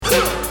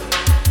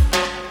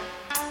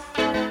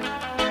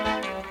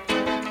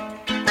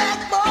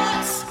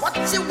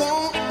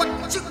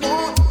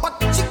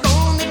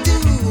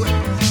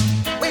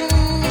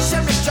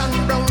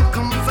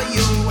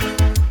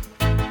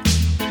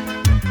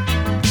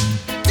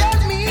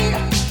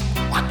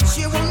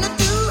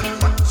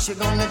you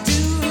gonna do?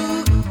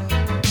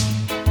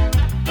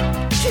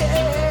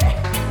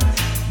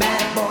 Yeah.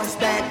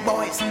 Bad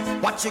boys,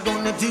 what you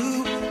gonna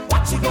do?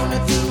 What you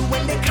gonna do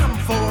when they come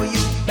for you?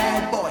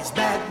 Bad boys,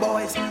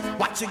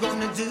 what you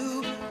gonna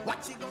do?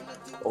 What you gonna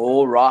do?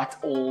 All right.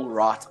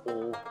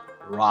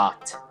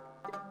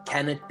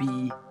 Can it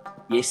be?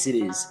 Yes, it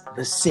is.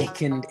 The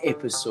second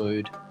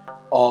episode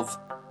of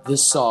the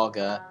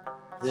saga,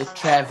 the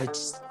tragedy.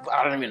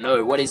 I don't even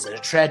know. What is it? A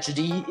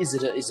tragedy? Is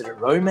it a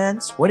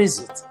romance? What is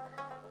it?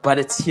 But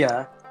it's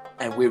here,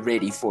 and we're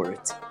ready for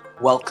it.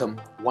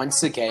 Welcome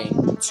once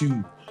again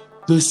to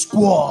the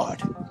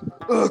Squad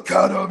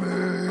Academy.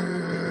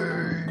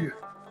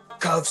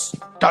 Covs,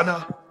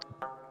 Dana,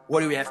 what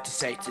do we have to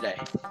say today?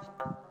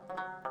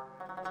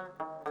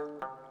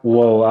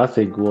 Well, I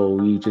think what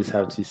we just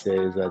have to say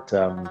is that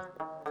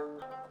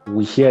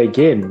we're here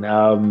again.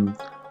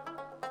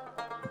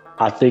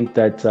 I think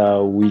that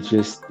we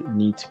just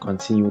need to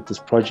continue with this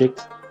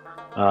project.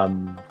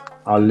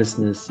 Our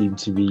listeners seem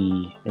to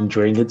be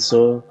enjoying it,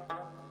 so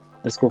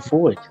let's go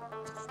forward.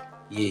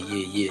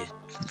 Yeah.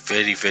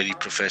 Very, very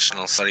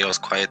professional. Sorry, I was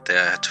quiet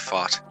there. I had to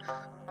fart.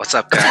 What's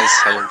up, guys?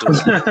 How you doing?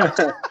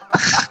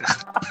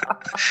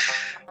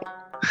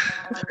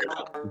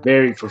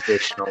 Very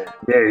professional.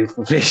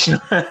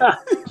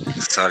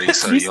 Sorry.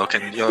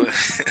 You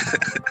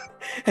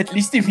At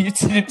least he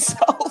muted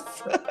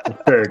himself.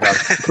 Fair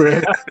enough.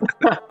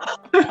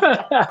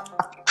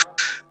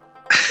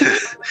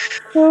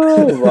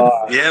 Oh,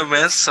 wow. Yeah,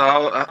 man. So,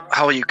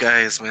 how are you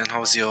guys, man?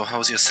 How's your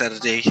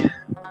Saturday?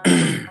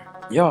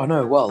 Yeah,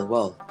 no,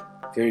 well.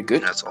 Very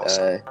good. That's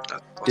awesome.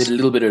 Did a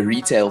little bit of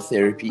retail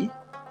therapy.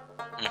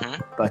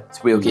 Mm-hmm. But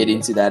we'll get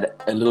into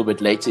that a little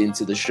bit later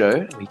into the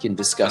show. We can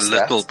discuss A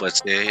little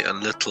bit. Yeah,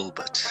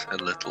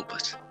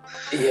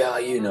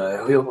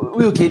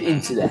 we'll get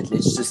into that.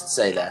 Let's just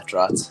say that,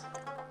 right?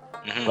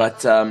 Mm-hmm.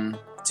 But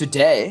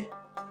today,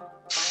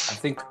 I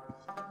think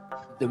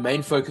the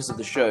main focus of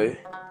the show,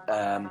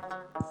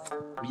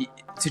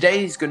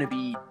 today is going to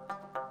be,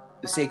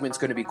 the segment's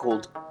going to be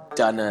called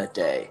Dana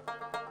Day.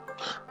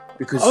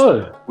 Because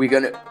we're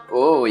going to,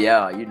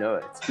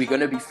 we're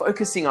going to be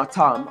focusing our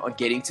time on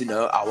getting to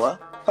know our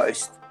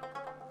host,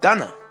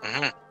 Dana.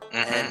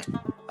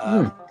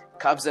 And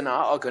Cubs and I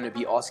are going to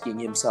be asking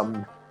him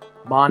some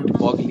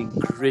mind-boggling,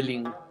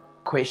 grilling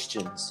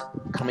questions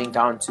coming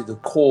down to the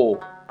core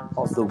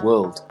of the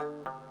world.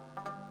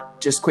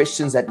 Just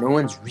questions that no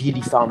one's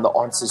really found the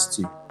answers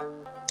to,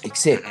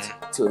 except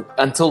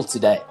until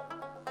today.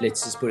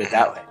 Let's just put it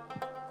that way.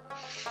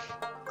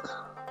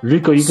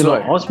 Rico, you can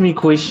ask me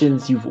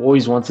questions you've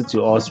always wanted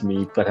to ask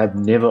me, but have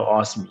never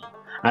asked me.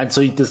 And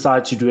so you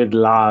decide to do it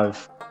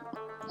live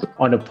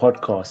on a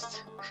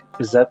podcast.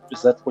 Is that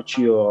what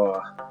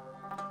you're...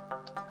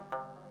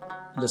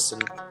 Listen,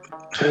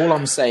 all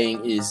I'm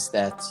saying is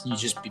that you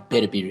just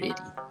better be ready,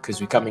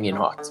 because we're coming in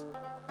hot.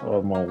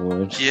 Oh, my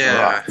word.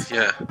 Yeah, Right.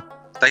 yeah.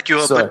 Like you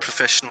were a bit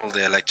professional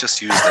there. Like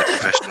just use that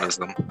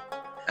professionalism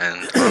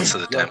and answer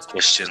the damn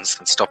questions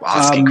and stop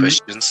asking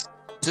questions.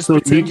 Just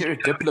pretend you're a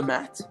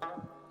diplomat.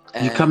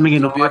 You're coming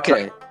in hot.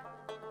 Okay.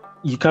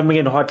 You're coming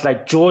in hot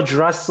like George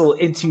Russell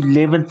into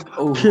 11th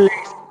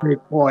place.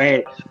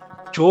 Boy,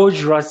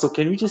 George Russell.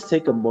 Can we just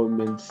take a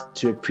moment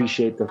to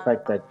appreciate the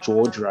fact that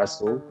George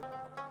Russell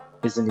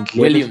is an 11th?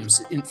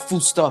 Williams, in full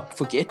stop.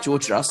 Forget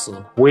George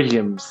Russell.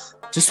 Williams.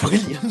 Just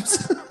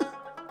Williams.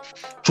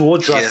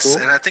 George Russell. Yes,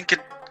 and I think it.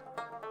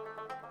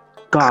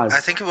 Guys, I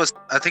think it was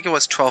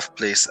 12th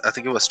place.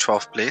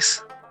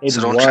 it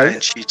So don't was. try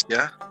and cheat,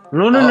 yeah.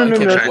 No.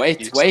 But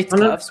wait, No,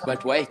 no. Cubs,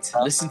 but wait.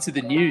 Listen to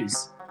the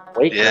news.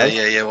 Wait, guys.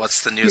 Yeah.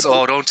 What's the news?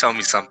 Oh, don't tell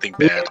me something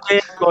bad.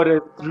 We got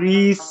a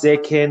 3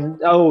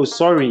 second. Oh,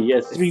 sorry.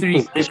 A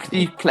 3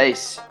 Three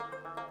place.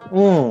 Grid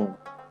Oh,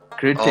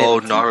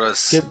 penalty.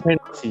 Norris. Good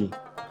penalty.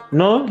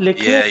 No,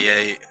 Leclerc.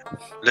 Yeah.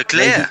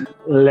 Leclerc.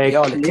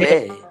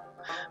 Leclerc.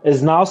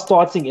 Is now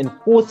starting in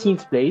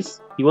 14th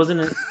place. He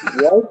wasn't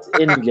right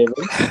in 11th.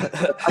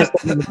 He's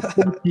starting in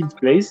 14th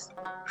place.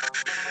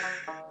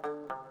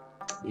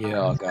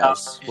 Yeah,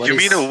 guys. You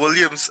mean a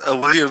Williams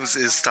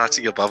is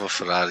starting above a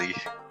Ferrari?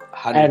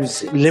 100%.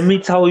 And let me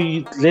tell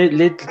you,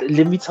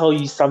 let me tell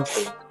you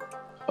something.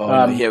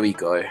 Oh, here we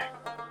go.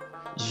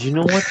 You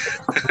know what?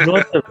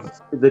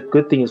 The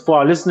good thing is, for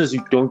our listeners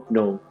who don't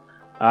know,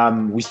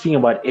 we're speaking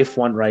about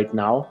F1 right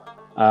now.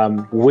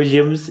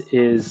 Williams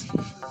is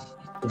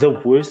the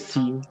worst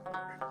team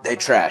They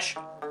trash.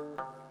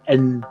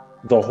 in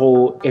the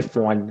whole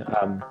F1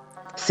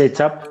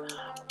 setup.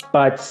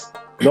 But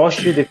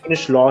last year they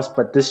finished last,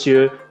 but this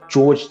year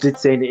George did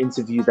say in the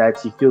interview that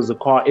he feels the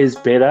car is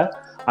better.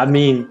 I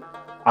mean,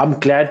 I'm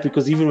glad,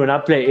 because even when I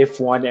play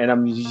F1 and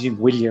I'm using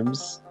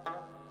Williams,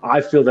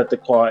 I feel that the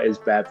car is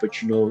bad. But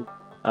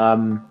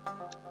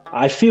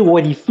I feel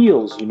what he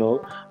feels,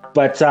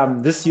 But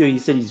this year he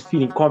said he's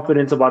feeling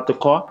confident about the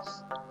car.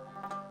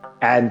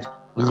 And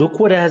look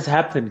what has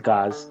happened,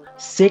 guys.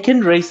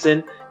 Second race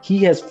in,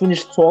 he has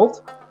finished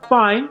 12th.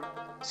 Fine.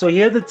 So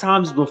here are the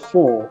times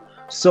before.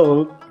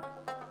 So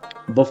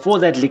before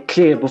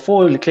Leclerc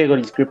got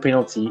his grid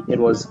penalty, it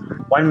was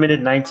 1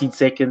 minute 19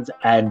 seconds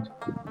and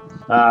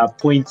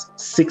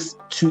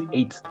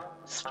 0.628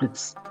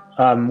 splits.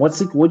 What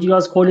do you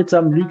guys call it?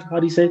 Luke, how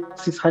do you say it?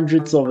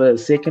 600ths of a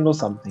second or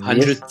something?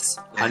 Hundredths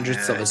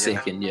of a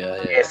second.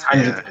 Yeah. Yes,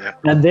 hundredths.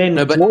 And then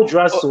George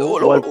Russell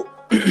was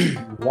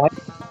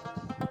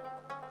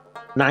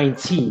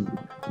 119.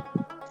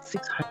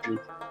 600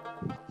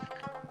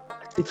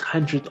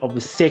 of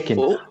a second.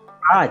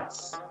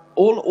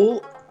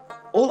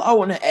 All I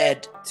want to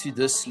add to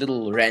this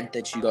little rant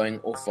that you're going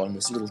off on,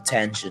 this little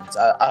tangent,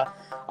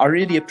 I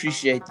really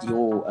appreciate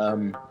your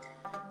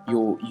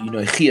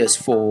gears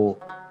for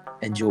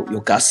and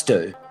your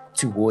gusto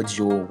towards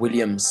your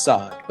Williams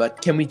side.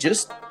 But can we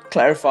just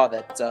clarify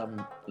that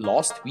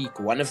last week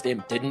one of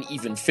them didn't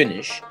even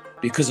finish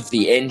because of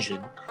the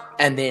engine,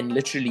 and then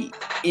literally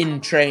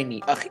in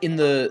training, in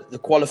the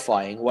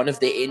qualifying, one of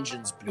their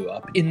engines blew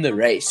up. In the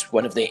race,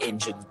 one of their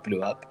engines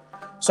blew up.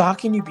 So how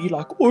can you be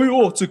like,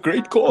 oh, it's a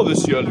great car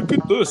this year, look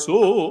at this,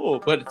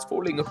 but it's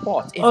falling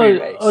apart every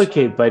race.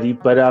 Okay, buddy,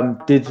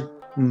 but did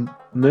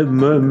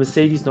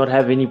Mercedes not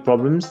have any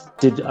problems?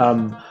 Did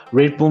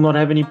Red Bull not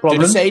have any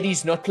problems? Did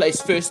Mercedes not place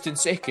first and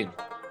second?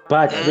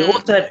 But they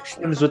also had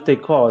problems with their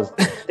cars.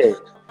 They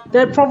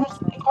had problems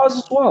with their cars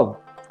as well.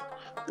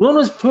 No one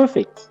was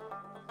perfect.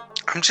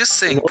 I'm just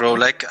saying, bro,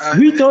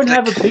 we don't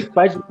have a big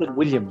budget with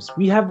Williams.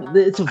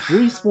 It's a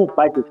very small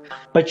budget.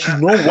 But you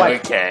know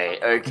what? Okay,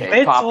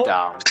 Vettel, pop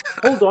down.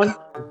 Hold on.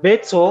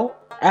 Vettel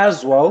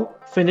as well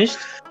finished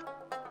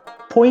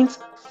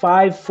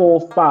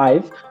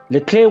 0.545.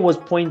 Leclerc was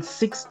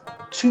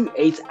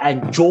 0.628,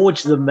 and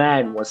George the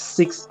man was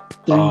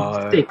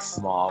 636.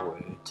 Oh, my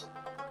word.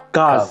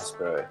 Guys,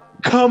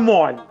 come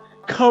on.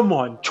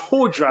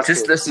 George Russell.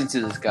 Just listen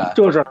to this guy.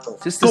 George Russell.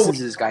 Just listen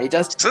to this guy. He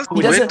does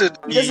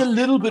a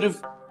little bit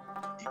of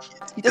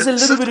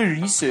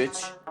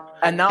research,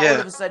 and now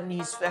all of a sudden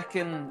he's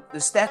fucking the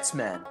stats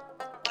man.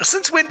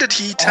 Since when did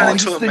he turn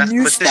into a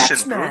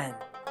mathematician, bro?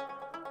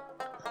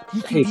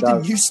 He can be the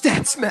new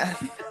stats man.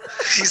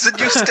 He's the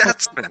new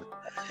stats man.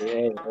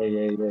 Yeah.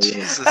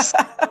 Jesus.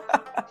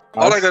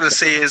 All I gotta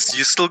say is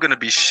you're still gonna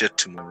be shit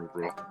tomorrow,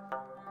 bro.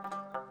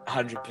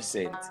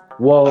 100%.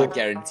 Well, I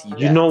guarantee that.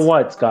 You know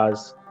what,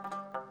 guys?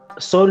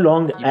 So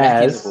long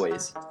as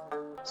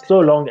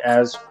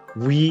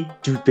we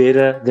do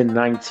better than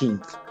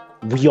 19th,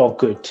 we are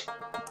good.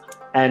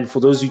 And for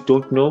those who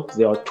don't know,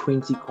 there are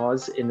 20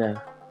 cars in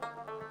a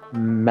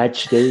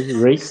match day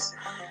race.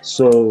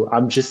 So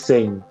I'm just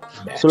saying,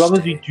 so long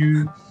as we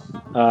do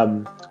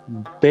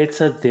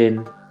better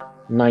than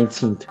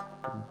 19th,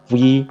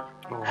 we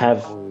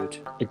have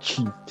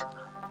achieved.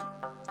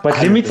 But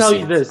 100%. Let me tell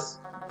you this,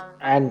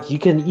 and you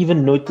can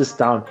even note this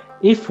down.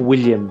 If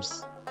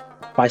Williams,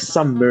 by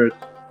some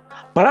miracle,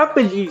 but I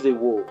believe they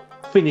will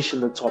finish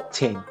in the top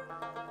 10,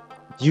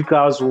 you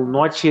guys will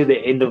not hear the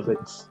end of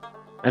it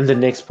in the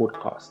next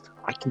podcast.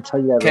 I can tell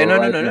you that. Okay, no.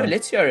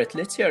 Let's hear it.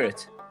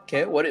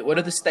 Okay, what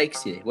are the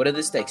stakes here? What are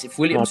the stakes? If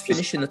Williams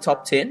finish in the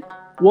top 10?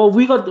 Well,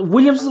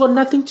 Williams has got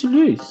nothing to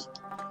lose.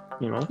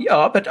 You know?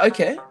 Yeah, but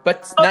okay.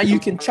 But now you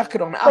can chuck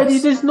it on us. But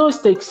there's no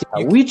stakes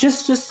here. We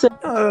just say...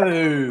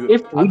 No.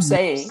 I'm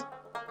saying,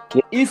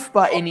 if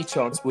by any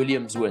chance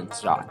Williams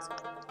wins, right,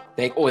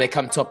 they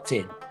come top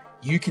 10,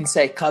 you can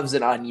say, Cubs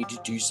and I need to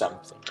do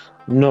something.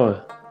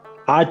 No.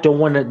 I don't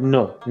want to...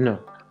 No.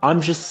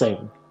 I'm just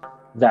saying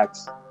that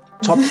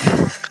top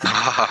 10...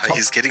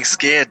 He's getting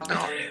scared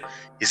now.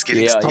 He's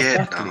getting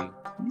scared now.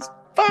 He's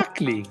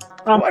buckling.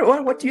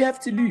 What do you have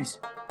to lose?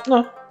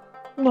 No,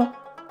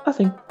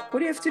 nothing. What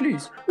do you have to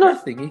lose?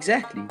 Nothing,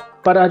 exactly.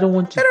 But I don't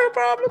want to. Is that a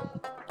problem?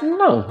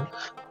 No,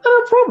 not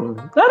a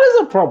problem. That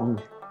is a problem.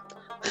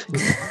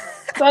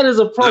 That is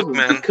a problem. Look,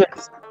 man,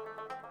 because...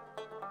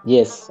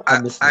 Yes,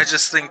 I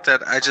just think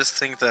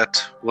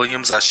that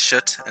Williams are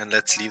shit, and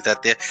let's leave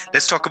that there.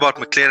 Let's talk about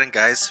McLaren,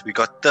 guys. We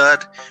got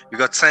third. We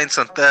got Sainz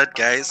on third,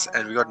 guys,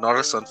 and we got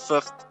Norris on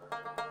fifth.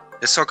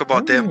 Let's talk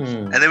about them.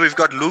 And then we've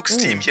got Luke's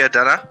team here,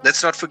 Dana.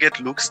 Let's not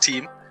forget Luke's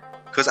team,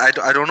 because I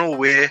don't know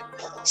where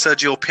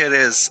Sergio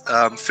Perez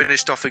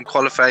finished off in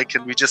qualifying.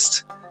 Can we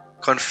just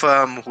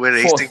confirm where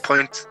Racing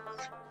Point?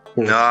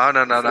 No.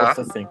 Fourth,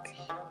 I think.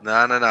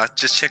 No.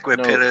 Just check where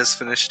Perez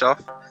finished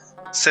off.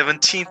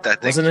 17th, I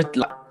think. Wasn't it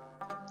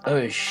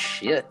oh,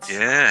 shit.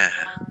 Yeah.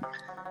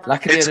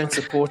 Luckily, I don't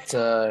support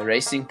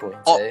Racing Point.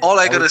 All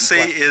I gotta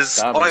say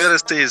is,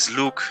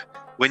 Luke,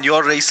 when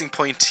your Racing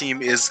Point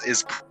team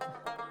is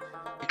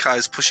car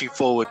is pushing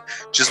forward,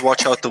 just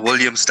watch out the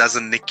Williams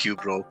doesn't nick you,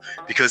 bro,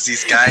 because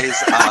these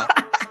guys are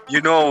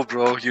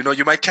bro,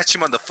 you might catch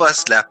him on the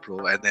first lap,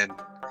 bro, and then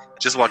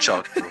just watch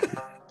out, bro.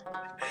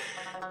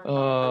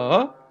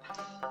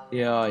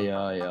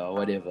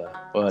 Whatever.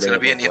 It's gonna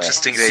be an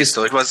interesting race,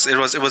 though. It was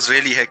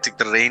really hectic.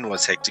 The rain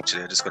was hectic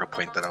today. I just gotta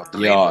point that out. The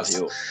rain was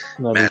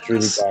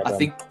madness. Really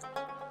bad,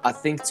 I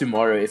think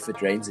tomorrow, if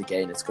it rains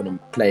again, it's going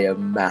to play a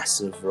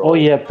massive role. Oh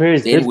yeah,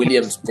 Perez. Then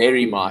Williams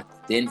very might,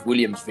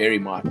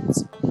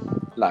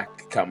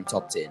 come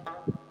top 10.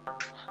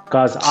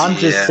 Guys, I'm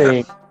just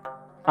saying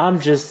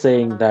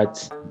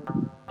that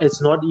it's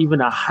not even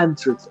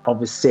 100th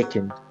of a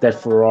second that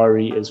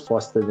Ferrari is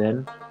faster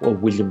than or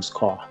Williams'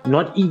 car.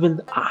 Not even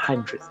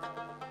 100th.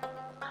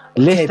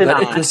 Less than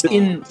but it was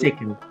in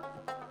second.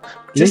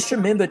 Just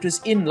remember, it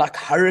was in like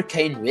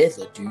hurricane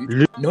weather,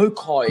 dude. No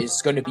car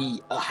is going to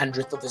be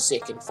 100th of a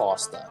second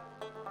faster.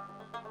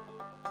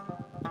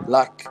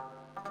 Like,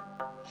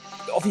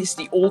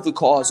 obviously, all the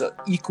cars are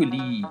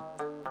equally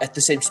at the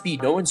same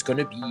speed. No one's going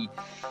to be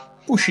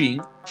pushing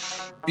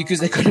because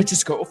they're going to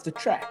just go off the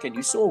track. And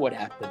you saw what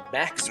happened.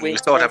 Max went off.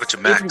 You saw what happened to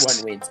Max.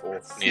 Everyone went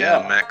off.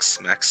 Yeah. Max.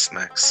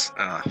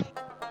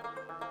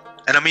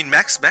 And I mean,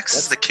 Max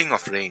is the king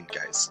of rain,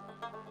 guys.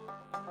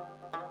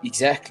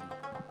 Exactly.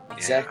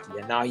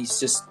 And now he's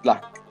just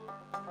like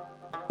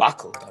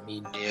buckled. I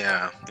mean,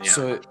 yeah.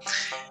 So,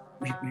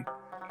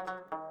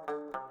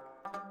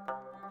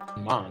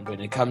 man, when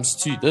it comes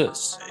to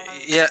this,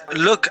 yeah.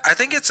 Look, I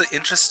think it's an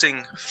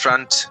interesting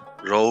front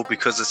row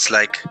because it's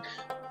like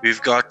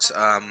we've got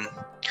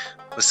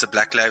Mr.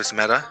 Black Lives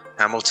Matter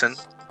Hamilton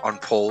on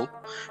pole,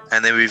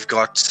 and then we've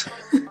got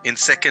in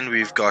second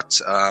we've got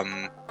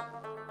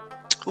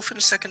who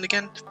finished second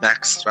again?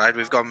 Max, right?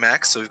 We've got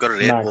Max, so we've got a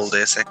Red Bull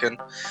there second.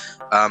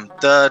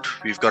 Third,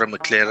 we've got a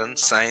McLaren,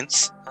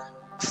 Sainz.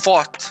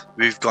 Fourth,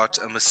 we've got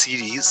a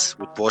Mercedes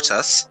with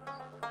Bottas.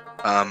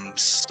 Then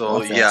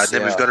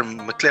we've got a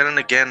McLaren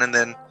again, and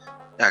then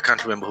I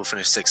can't remember who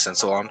finished sixth and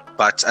so on.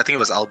 But I think it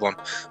was Albon.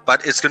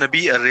 But it's going to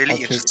be a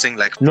really interesting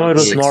No, it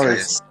was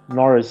Norris.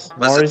 Norris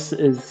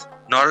is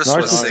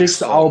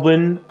sixth.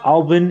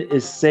 Albon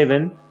is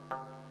 7.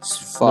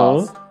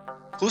 No.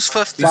 Who's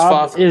fifth?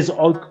 Five is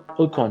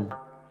Ocon.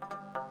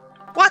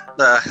 What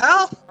the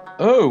hell?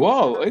 Oh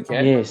wow!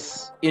 Okay.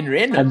 Yes. In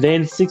random. And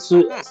then 8th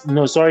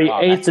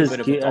is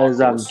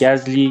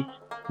Gasly.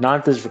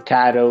 9th is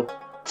Ricciardo.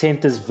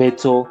 10th is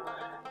Vettel.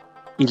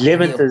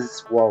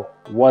 11th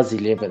was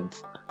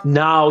 11th.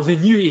 Now the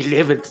new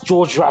 11th,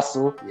 George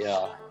Russell.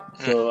 Yeah.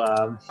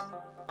 So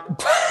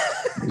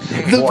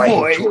the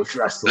boy, George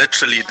Russell.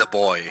 Literally the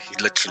boy.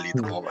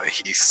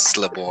 He's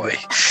the boy.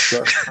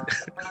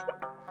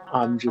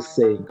 I'm just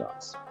saying,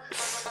 guys.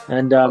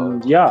 And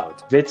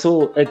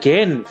Vettel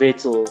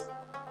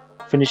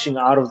finishing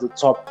out of the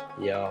top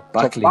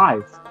buckling.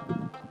 Top 5.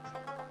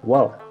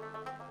 Wow.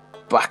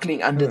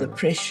 Buckling under the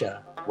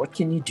pressure. What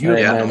can you do?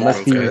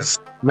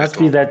 Must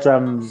be that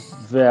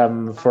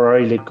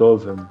Ferrari let go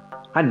of him.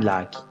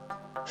 Unlucky.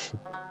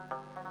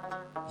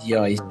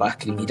 Yeah, he's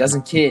buckling. He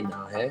doesn't care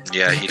now, eh?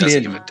 Yeah, he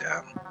doesn't give a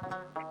damn.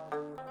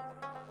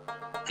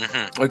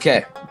 Mm-hmm.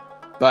 Okay,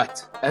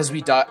 but as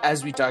we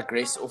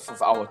digress off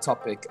of our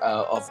topic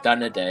of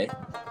Dana Day,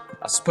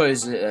 I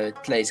suppose it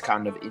plays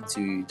kind of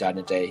into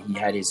Dana Day. He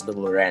had his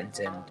little rant,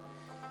 and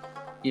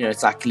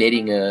it's like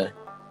letting a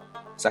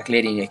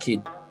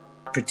kid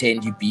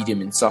pretend you beat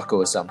him in soccer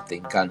or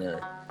something kind of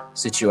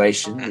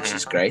situation, which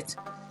is great.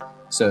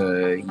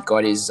 So he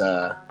got his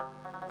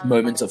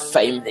moment of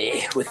fame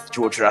there with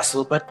George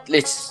Russell. But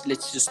let's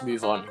just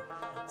move on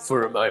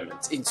for a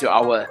moment into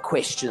our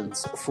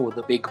questions for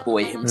the big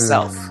boy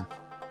himself.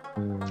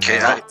 Okay,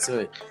 right,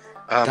 so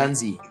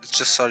Danzi.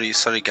 Just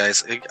sorry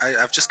guys.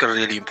 I've just got a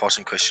really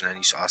important question I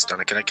need to ask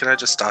Dana. Can I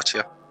just start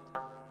here?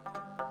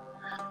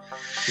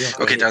 Yeah,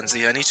 okay,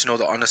 Danzi, I need to know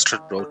the honest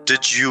truth, bro.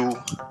 Did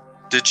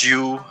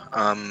you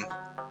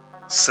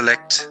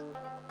select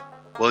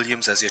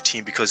Williams as your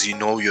team because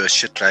you're a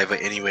shit driver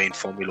anyway in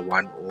Formula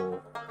 1,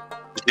 or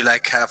did you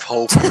have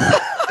hope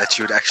that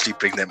you would actually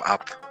bring them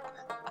up?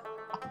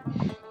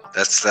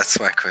 That's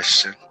my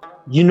question.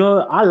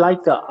 I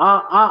like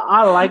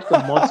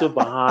the motto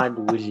behind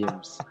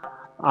Williams.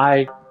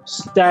 I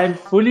stand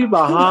fully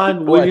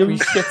behind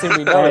Williams,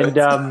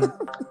 and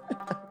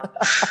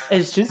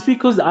it's just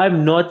because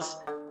I'm not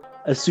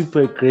a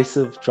super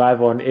aggressive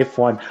driver on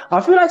F1. I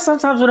feel like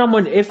sometimes when I'm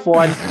on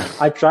F1,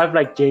 I drive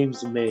like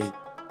James May,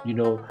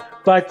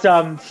 But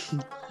I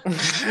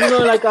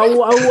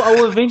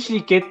will eventually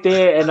get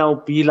there, and I'll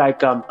be like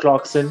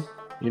Clarkson,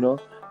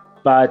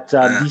 But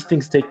these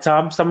things take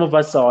time. Some of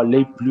us are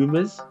late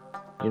bloomers,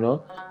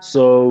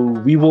 So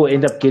we will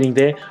end up getting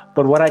there.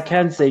 But what I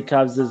can say,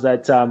 Cubs, is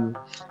that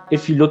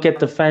if you look at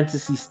the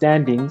fantasy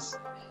standings,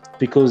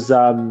 because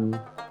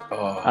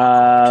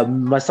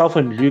myself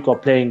and Luke are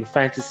playing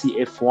fantasy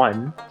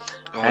F1,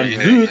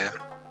 Luke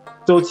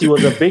thought he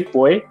was a big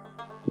boy,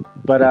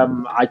 but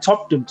I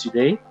topped him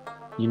today,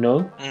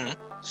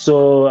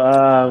 So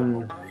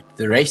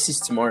the race is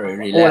tomorrow.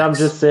 Relax. Well, I'm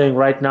just saying,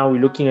 right now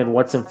we're looking at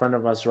what's in front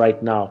of us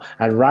right now,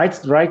 and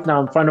right now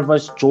in front of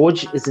us,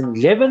 George is in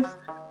 11th,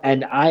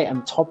 and I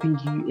am topping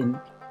you in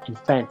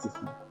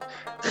fantasy.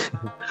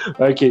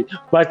 Okay,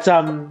 but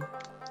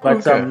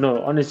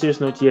no, on a serious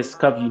note, yes,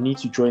 Cub, you need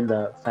to join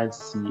the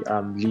fantasy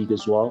league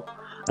as well.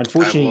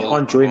 Unfortunately, you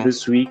can't join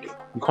this week.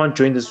 You can't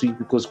join this week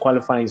because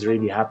qualifying has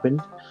already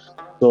happened.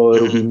 So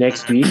it'll be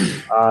next week.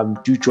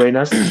 Do join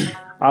us.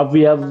 I'll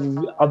be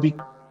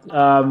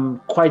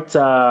quite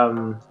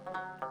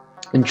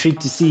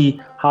intrigued to see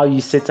how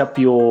you set up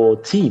your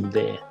team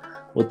there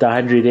with the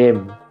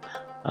 100M.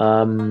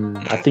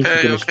 I think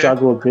you're going to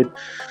struggle a bit.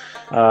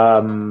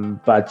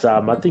 But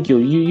I think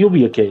you'll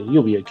be okay.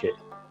 You'll be okay.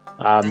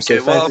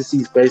 So fantasy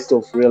is based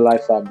off real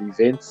life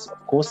events,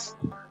 of course.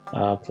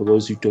 For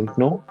those who don't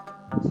know.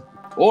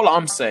 All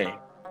I'm saying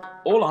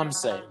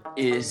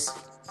is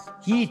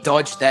he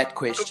dodged that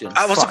question.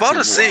 I was about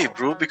to say,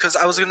 bro, because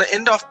I was gonna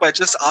end off by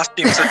just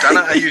asking, so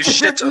Dana, are you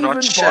shit or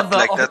not shit?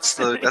 Like that's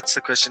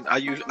the question. Are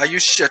you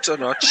shit or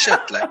not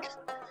shit? Like,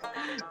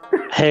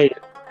 hey,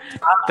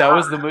 that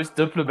was the most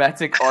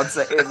diplomatic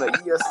answer ever.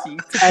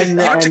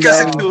 Aren't you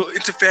guys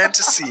into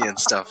fantasy and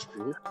stuff,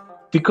 bro?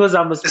 Because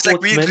I'm a sportsman. It's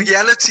like we're in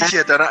reality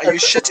here, Dana. Are you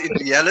shit in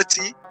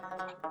reality?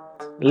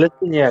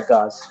 Listen here,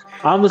 guys.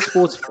 I'm a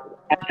sportsman.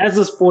 And as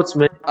a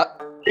sportsman,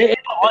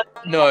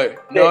 no.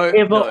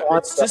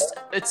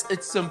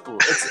 It's simple.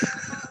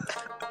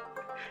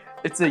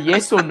 It's a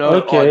yes or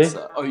no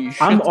answer. Are you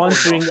shit I'm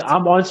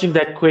answering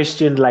that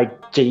question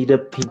like Jada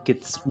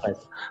Pinkett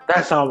Smith.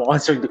 That's how I'm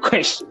answering the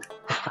question.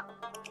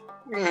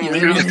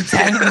 You're in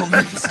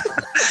entanglement.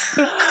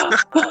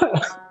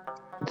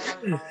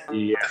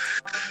 Yeah.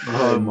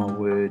 Oh my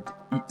word.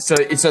 So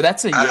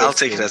that's a yes. I'll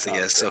take it as a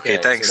yes. Okay,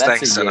 thanks,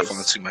 Dana, for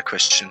answering my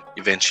question.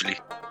 Eventually.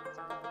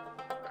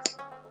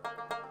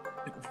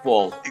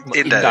 Well,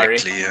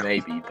 indirectly, yeah.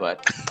 Maybe,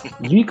 but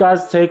you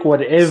guys take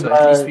whatever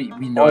answer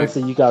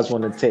you guys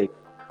want to take.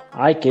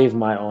 I gave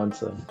my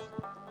answer.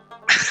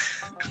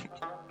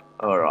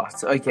 All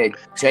right. Okay,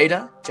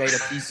 Jada,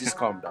 please just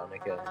calm down.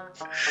 Okay.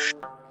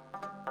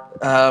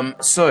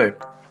 So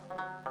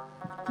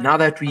now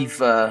that we've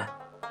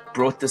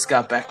brought this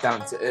guy back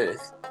down to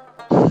earth,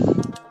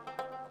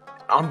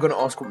 I'm gonna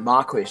ask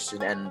my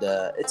question, and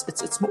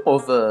it's more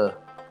of a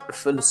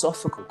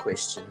philosophical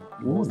question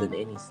more than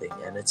anything,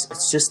 and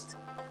it's just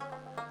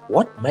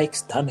what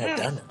makes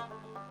Dana?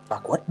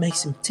 Like, what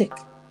makes him tick?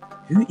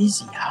 Who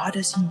is he? How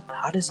does he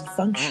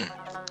function?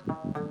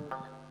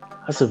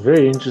 That's a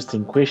very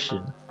interesting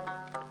question.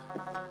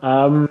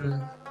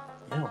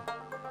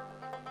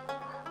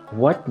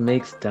 What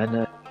makes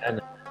Dana?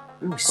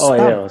 Ooh, oh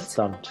yeah, I was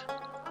stumped.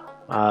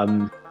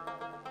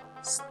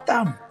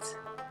 Stumped.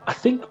 I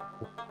think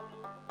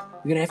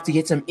we're gonna have to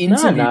get some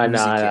interview music.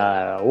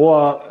 No.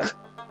 What?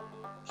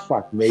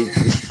 Fuck, maybe.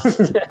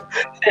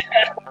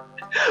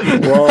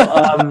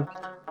 Well,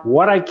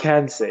 what I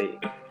can say,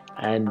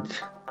 and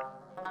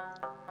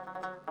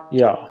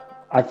yeah,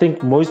 I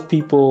think most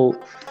people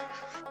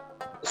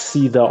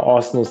see the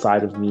Arsenal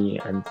side of me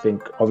and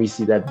think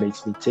obviously that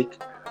makes me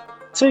tick.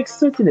 To a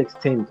certain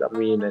extent, I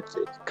mean, it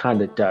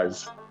kind of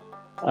does.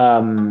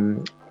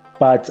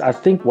 But I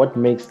think what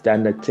makes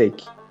Dana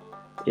tick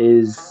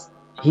is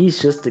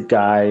he's just a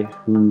guy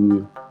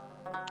who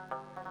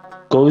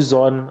goes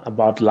on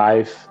about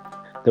life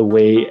the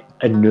way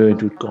a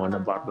nerd would go on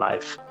about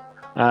life.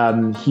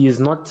 He is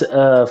not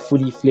a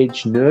fully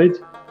fledged nerd,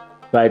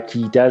 but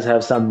he does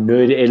have some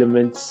nerd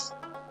elements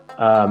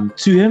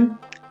to him,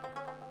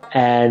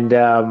 and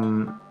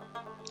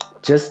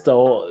just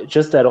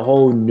that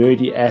whole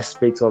nerdy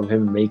aspect of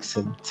him makes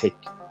him tick.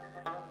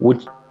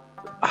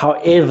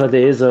 However,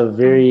 there is a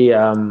very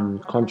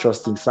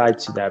contrasting side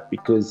to that,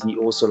 because he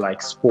also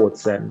likes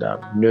sports, and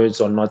nerds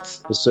are not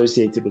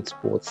associated with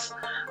sports.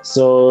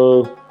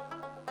 So,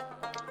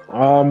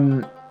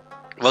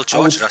 well,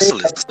 George Russell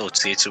is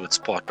associated with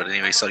sport, but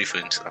anyway, sorry for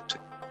interrupting.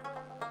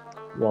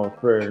 Well,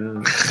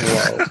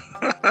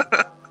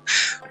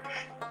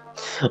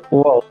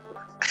 well,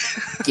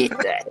 get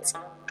that.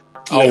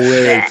 I'll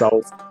wear it.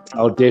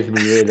 I'll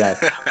definitely wear that.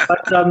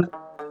 But I'm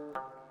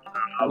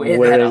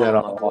wearing it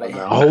on,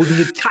 holding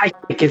it tight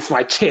against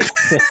my chest,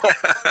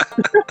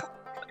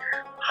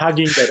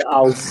 hugging that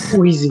out,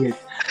 squeezing it.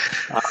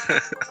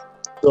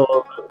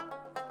 So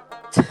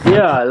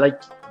yeah,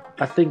 like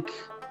I think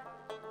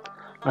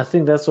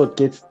that's what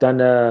gets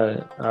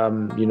Dana,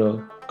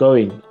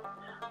 going.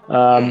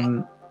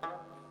 Yeah.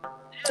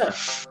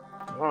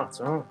 Right.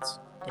 I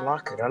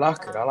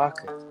like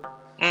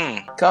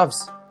it.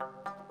 Cubs,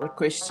 what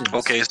questions?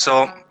 Okay,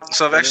 so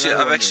I've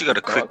actually got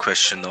a quick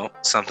question though.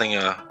 Something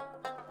a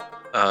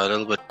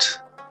little bit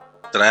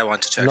that I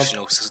wanted to actually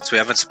know, since we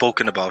haven't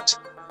spoken about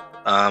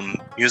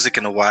music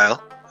in a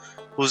while.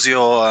 Who's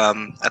your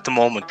at the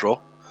moment,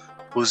 bro?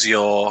 Who's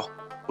your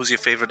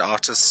favorite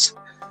artist?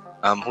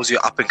 Who's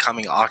your up and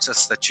coming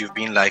artist that you've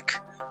been like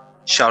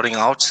shouting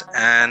out?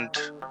 And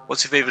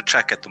what's your favorite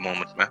track at the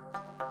moment, man?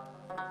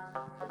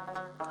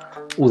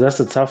 Oh, that's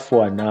a tough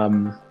one.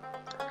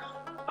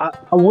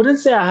 I wouldn't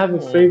say I have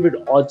a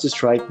favorite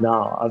artist right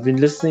now. I've been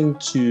listening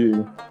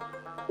to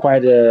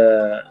quite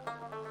a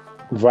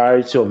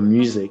variety of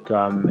music.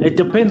 It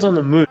depends on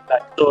the mood.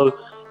 Like, so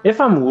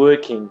if I'm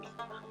working,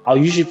 I'll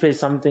usually play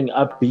something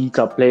upbeat.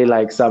 I'll play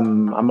like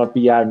some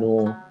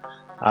amapiano,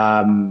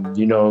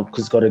 because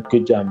it's got a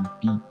good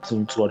beat,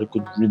 it's got a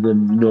good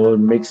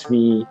rhythm,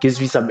 it gives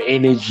me some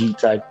energy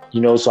type,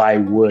 so I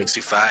work.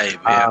 65,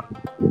 yeah.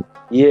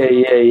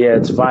 Yeah,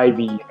 it's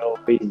vibey,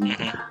 basically.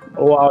 Mm-hmm.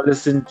 Or I'll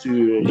listen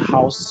to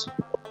house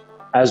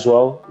as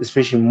well,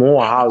 especially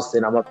more house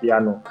than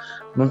amapiano.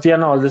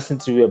 Amapiano I'll listen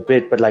to a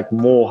bit, but like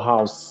more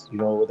house,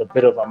 with a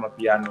bit of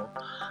amapiano.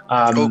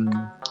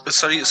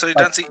 Sorry,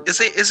 Dancy.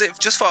 Is it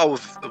just for our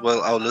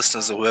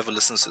listeners or whoever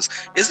listens to this?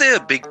 Is there a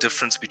big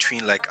difference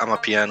between like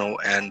Amapiano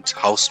and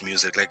house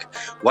music? Like,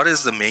 what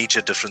is the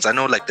major difference? I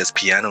know like there's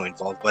piano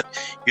involved, but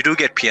you do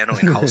get piano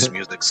in house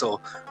music.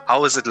 So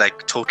how is it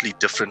like totally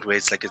different? Where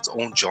it's like its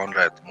own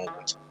genre at the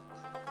moment?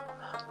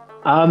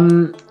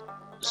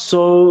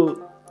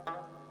 So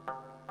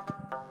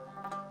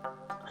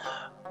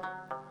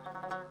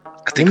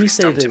I think we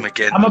stumped him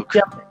again.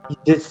 He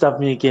did stump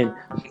me again.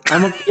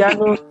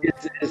 Amapiano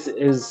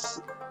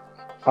is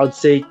I would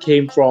say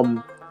came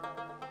from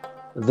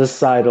this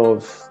side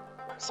of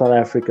South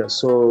Africa.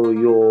 So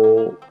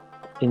you're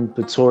in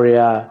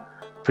Pretoria,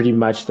 pretty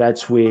much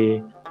that's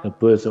where the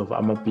birth of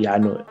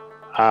Amapiano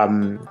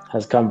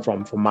has come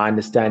from my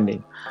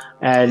understanding.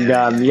 And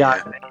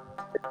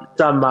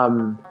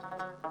some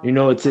you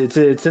know it's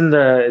in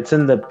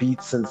the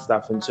beats and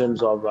stuff in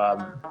terms of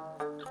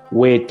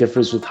where it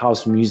differs with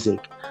house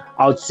music.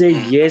 I would say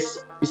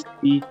yes,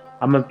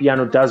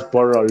 Amapiano does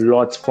borrow a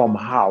lot from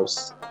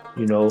house,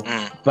 you know,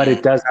 but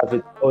it does have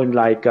its own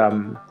like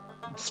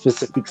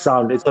specific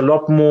sound. It's a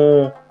lot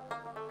more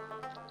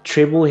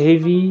treble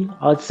heavy,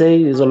 I'd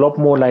say. There's a lot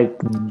more like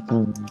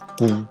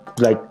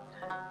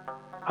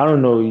I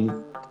don't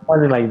know,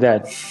 something like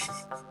that.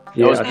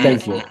 Yeah,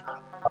 thank you.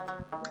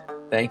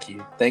 Thank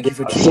you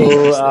for choosing.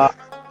 So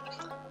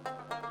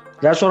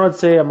that's what I'd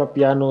say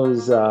Amapiano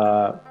is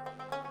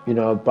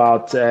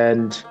about.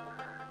 And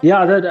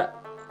that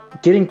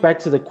getting back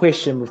to the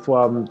question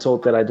before I'm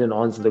told that I didn't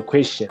answer the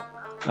question.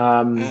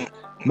 My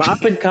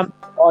up and coming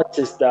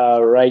artist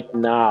right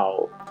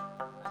now,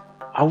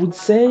 I would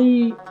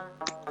say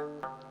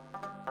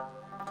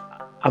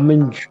I'm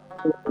enjoying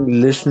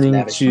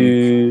listening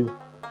to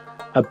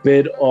a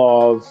bit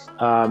of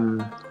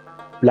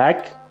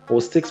Black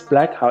or Sticks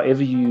Black,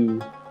 however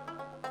you.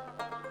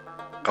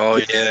 Oh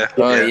yeah.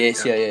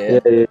 Yes.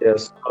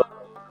 So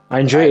I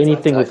enjoy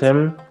anything with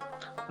him.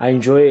 I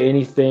enjoy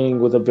anything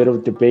with a bit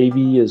of the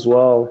baby as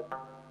well.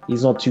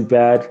 He's not too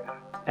bad.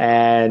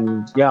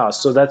 And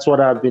so that's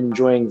what I've been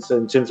enjoying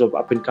in terms of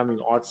up and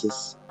coming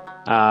artists.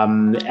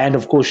 And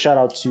of course, shout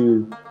out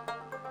to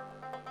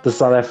the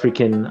South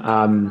African,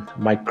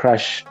 my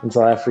crush in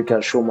South Africa,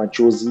 Shoma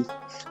Josie.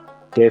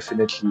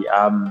 Definitely.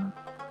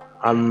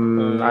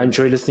 I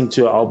enjoy listening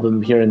to her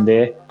album here and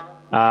there.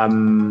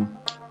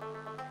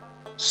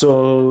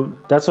 So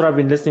that's what I've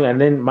been listening. And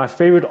then my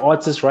favorite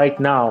artist right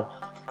now,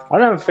 I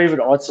don't have a favorite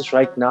artist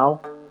right now,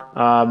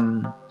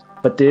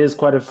 but there's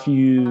quite a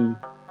few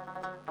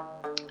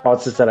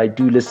artists that I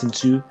do listen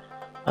to.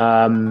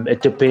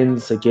 It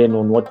depends again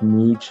on what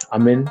mood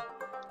I'm in.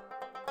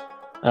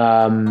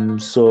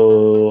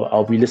 So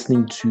I'll be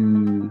listening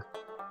to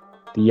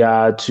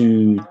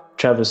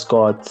Travis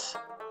Scott.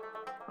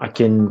 I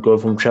can go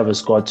from Travis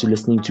Scott to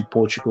listening to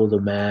Portugal the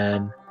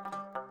Man.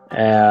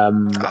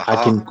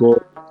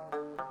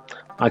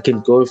 I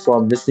can go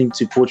from listening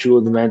to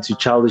Portugal the Man to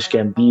Childish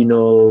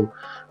Gambino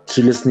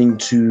to listening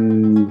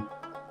to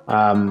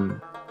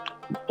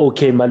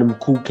OK Madam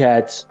Cool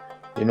Cat.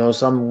 You know,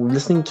 so I'm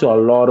listening to a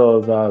lot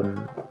of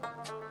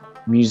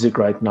music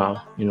right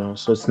now, you know,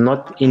 so it's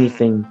not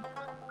anything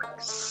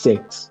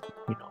set,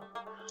 you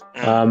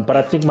know. But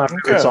I think my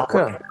favorite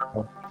song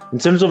in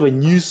terms of a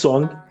new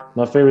song,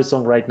 my favorite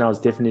song right now is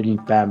definitely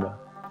Bama.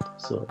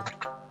 So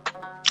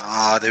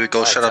there we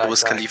go. Shout out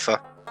Wiz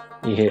Khalifa.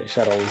 Yeah,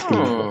 shout out Wiz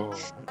Khalifa.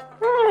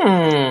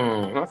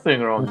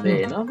 Nothing wrong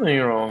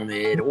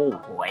there. Oh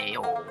boy,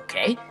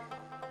 okay.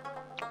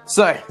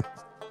 So I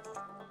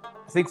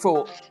think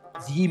for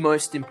the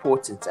most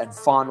important and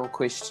final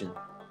question,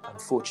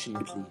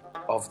 unfortunately,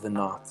 of the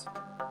night,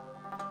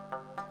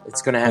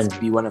 it's going to have to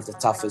be one of the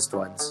toughest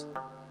ones.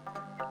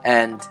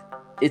 And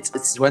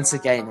it's once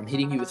again, I'm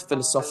hitting you with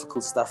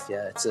philosophical stuff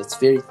here. It's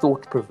very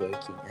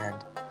thought-provoking. And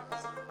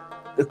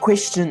the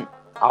question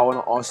I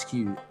want to ask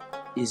you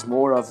is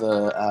more of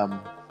a...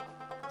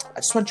 I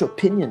just want your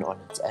opinion on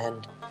it.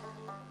 And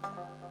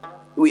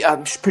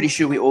I'm pretty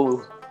sure we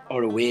all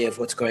are aware of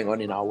what's going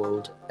on in our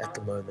world at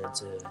the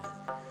moment.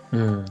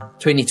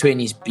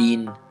 2020's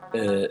been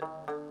a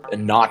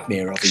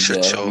nightmare of a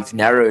year. Show.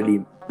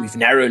 We've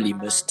narrowly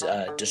missed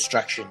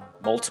destruction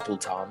multiple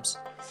times,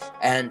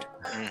 and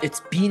it's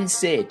been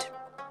said,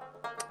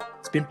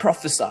 it's been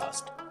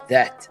prophesized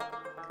that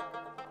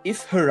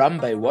if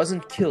Harambe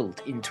wasn't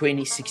killed in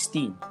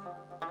 2016,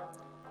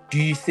 do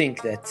you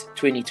think that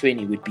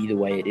 2020 would be the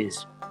way it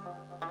is?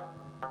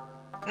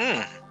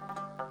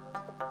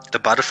 The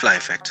butterfly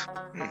effect.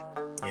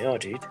 Yeah,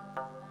 dude.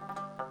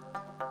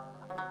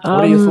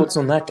 What are your thoughts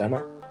on that,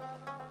 Dana?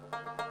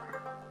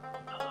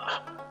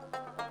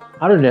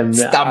 I don't know.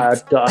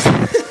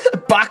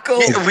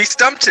 Buckle. We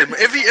stumped him.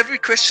 Every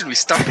question we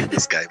stumping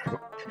this guy, bro.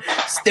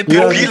 Step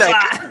It'll over. be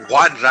like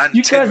one run,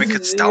 10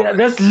 wickets down. Yeah,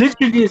 that's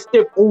literally a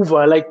step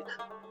over. Like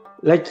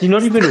you're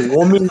not even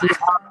warming me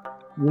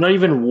up. You're not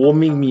even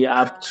warming me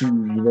up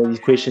to these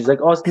questions. Like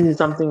asking me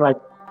something like,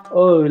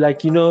 oh,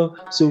 like,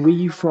 so where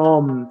you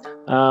from?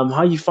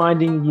 How you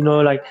finding,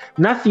 like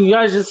nothing. You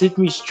guys just hit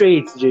me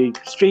straight, Jay,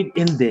 straight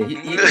in there.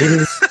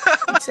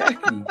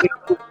 Exactly.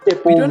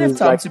 We don't have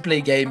time to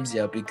play games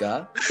here, big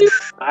guy.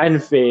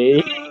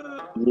 Unfair.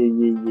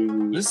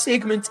 This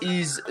segment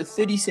is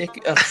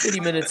 30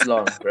 minutes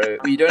long, bro.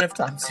 We don't have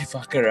time to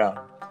fuck around.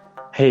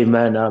 Hey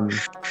man,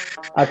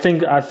 I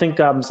think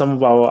some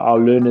of our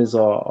learners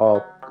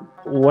are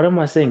what am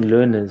I saying?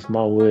 Learners,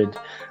 my word.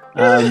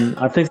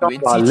 I think some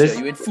of our listeners.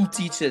 You went full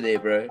teacher there,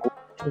 bro.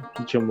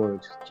 Teacher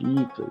mode,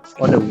 jeepers,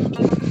 on a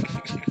weekend.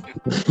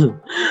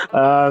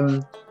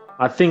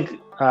 I think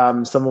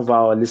some of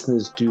our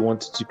listeners do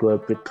want it to go a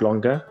bit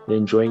longer. They're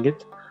enjoying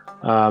it.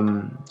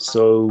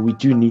 So we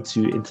do need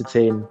to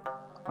entertain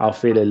our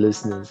fellow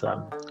listeners,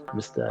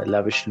 Mr.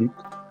 Lavish Luke.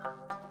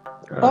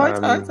 All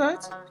right.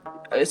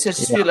 I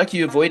just feel like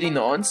you're avoiding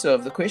the answer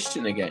of the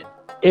question again.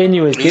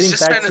 Anyways, he's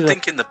just trying to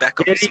think in the back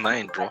of his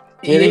mind, bro.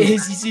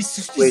 Yes, he's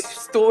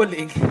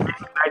stalling.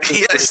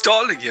 Yeah, he's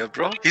stalling here,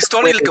 bro. He's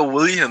stalling like a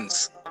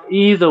Williams.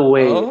 Either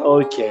way,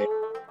 okay.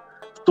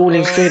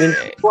 Stalling straight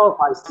into 12,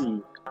 I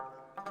see.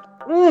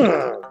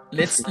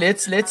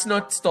 Let's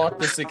not start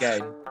this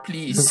again,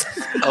 please.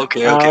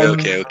 Okay. I'm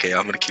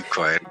gonna keep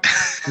quiet.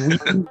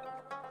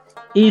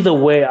 Either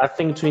way, I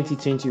think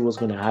 2020 was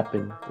gonna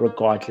happen,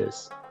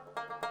 regardless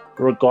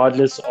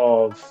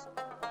of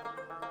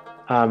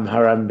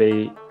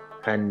Harambe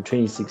and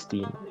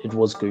 2016, it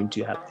was going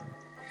to happen.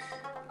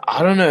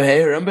 I don't know.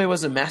 Hey, Harambe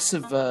was a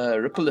massive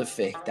ripple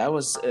effect. That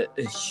was a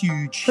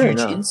huge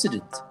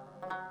incident.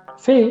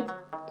 Fair.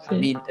 I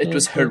mean, it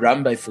was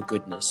Harambe, for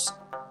goodness.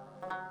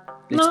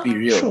 Let's be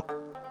real. Sure.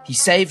 He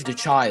saved a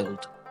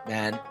child,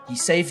 man. He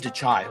saved a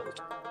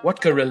child.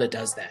 What gorilla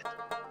does that?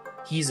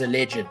 He's a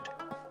legend.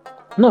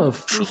 No,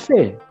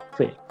 fair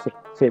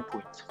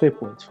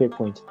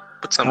point.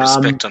 Put some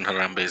respect on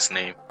Harambe's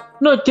name.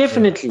 No,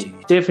 definitely.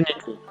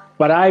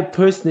 But I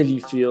personally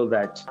feel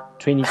that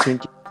 2020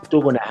 is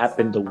still going to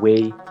happen the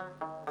way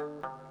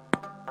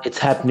it's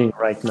happening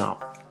right now.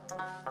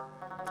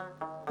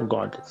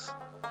 Regardless.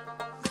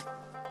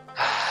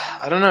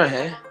 I don't know,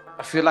 hey?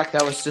 I feel like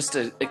that was just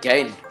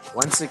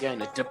once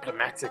again, a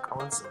diplomatic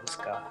answer. This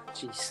guy,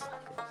 jeez.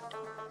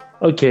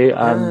 Okay,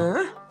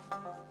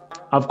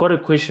 I've got a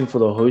question for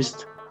the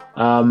host.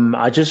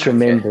 I just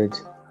remembered.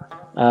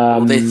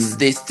 Well,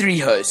 there's 3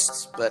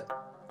 hosts, but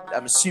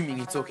I'm assuming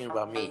you're talking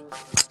about me.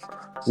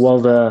 Well,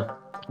 the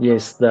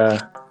main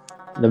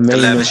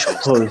host.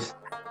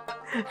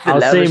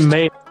 I'll say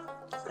main.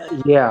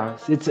 Yeah,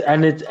 it's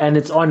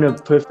on a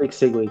perfect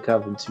segue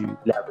cover to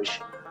Lavish.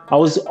 I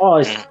was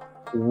asked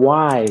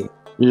why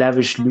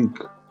Lavish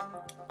Luke.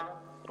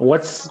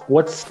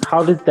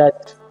 How did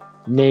that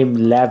name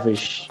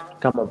Lavish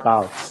come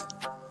about?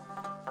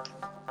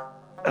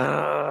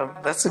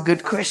 That's a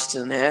good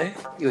question, eh?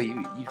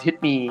 You've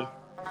hit me.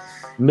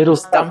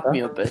 Stumped me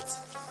a bit.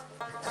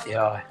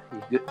 Yeah,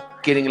 you're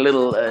getting a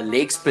little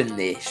leg spin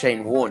there,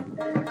 Shane Warne.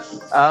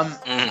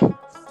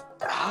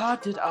 How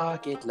did I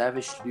get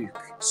Lavish Luke?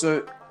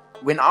 So,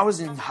 when I was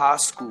in high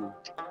school,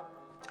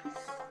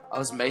 I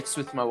was mates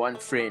with my one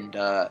friend.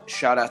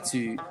 Shout out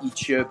to Eat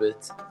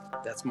Sherbet.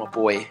 That's my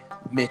boy,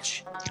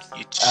 Mitch.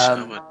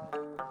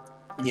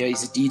 Yeah,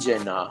 he's a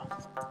DJ now.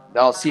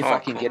 I'll see if I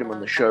can get him on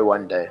the show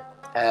one day.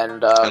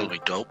 And that'll be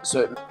dope.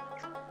 So,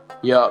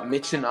 yeah,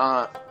 Mitch and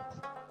I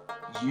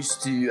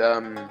used to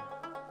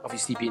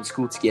obviously be in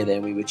school together,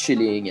 and we were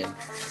chilling. And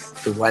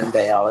the one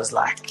day I was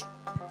like,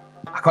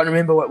 I can't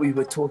remember what we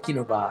were talking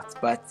about,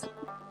 but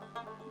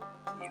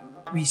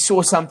we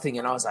saw something,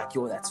 and I was like,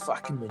 yo, that's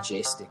fucking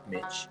majestic,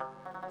 Mitch.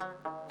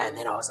 And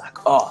then I was like,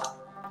 oh,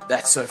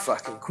 that's so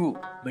fucking cool,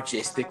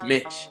 Majestic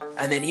Mitch.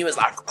 And then he was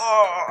like,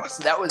 oh,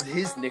 so that was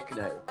his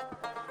nickname.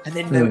 And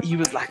then he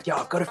was like, yo,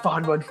 I've got to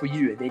find one for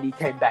you. And then he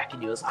came back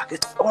and he was like,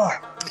 it's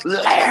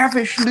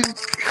Lavish Luke.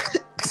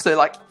 So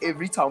like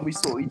every time we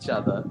saw each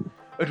other,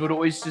 it would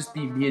always just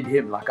be me and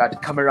him. Like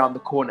I'd come around the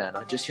corner and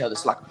I'd just hear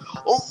this like,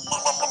 oh,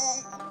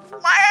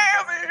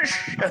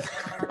 Lavish. And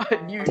I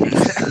knew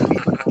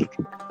exactly.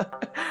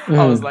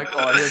 I was like,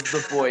 oh, here's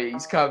the boy,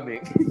 he's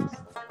coming.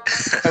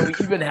 And we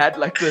even had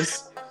like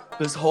this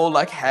whole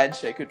like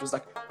handshake. It was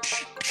like,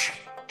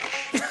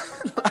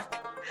 like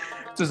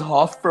it was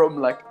half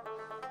from like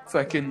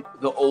fucking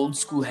the old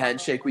school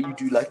handshake where you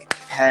do like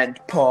hand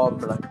palm,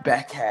 like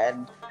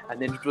backhand,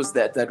 and then it was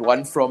that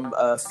one from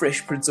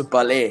Fresh Prince of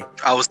Bel-Air.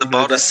 I was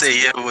about to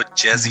say with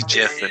Jazzy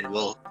Jeff and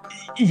Will.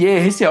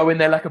 Yes, yeah, when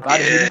they're like about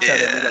to hit each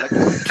other, and they're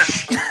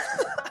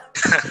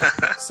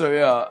like. So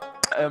yeah,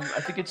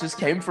 I think it just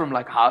came from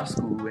like high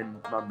school when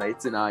my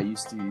mates and I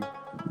used to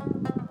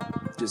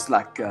just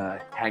like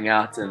hang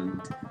out,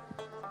 and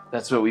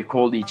that's what we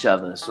called each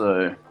other.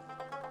 So.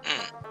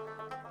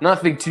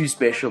 Nothing too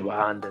special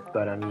behind it,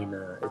 but I mean,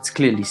 it's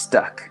clearly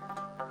stuck.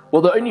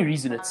 Well, the only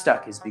reason it's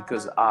stuck is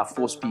because I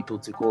force people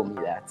to call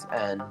me that,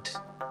 and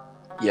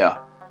yeah.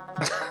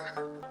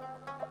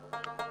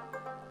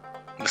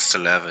 Mr.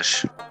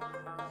 Lavish.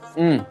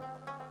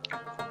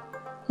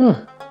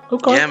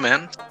 Okay. Yeah,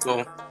 man.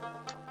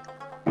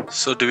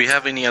 So do we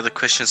have any other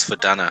questions for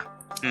Dana?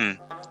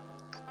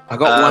 I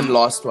got one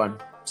last one.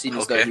 Seeing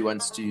as though he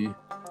wants to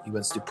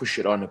push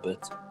it on a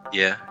bit.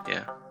 Yeah.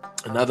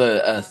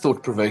 Another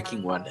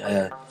thought-provoking one.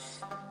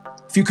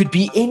 If you could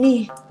be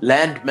any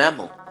land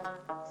mammal,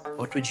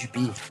 what would you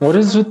be? What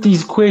is with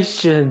these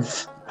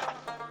questions?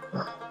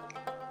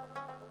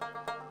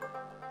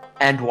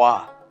 And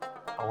why?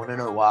 I want to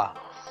know why.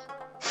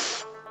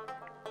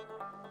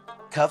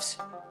 Cuffs,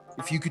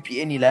 if you could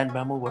be any land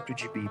mammal, what would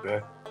you be,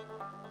 bro?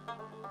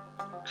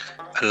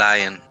 A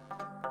lion.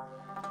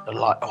 A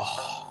lion.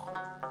 Oh,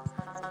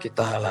 get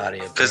the hell out of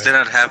here, bro. Because then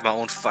I'd have my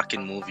own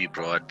fucking movie,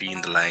 bro. I'd be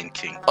in The Lion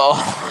King.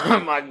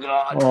 Oh my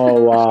god.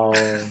 Oh, wow.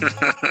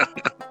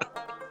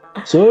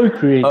 So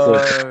creative.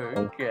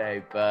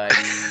 Okay, buddy.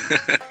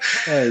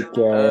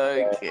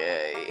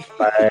 Okay.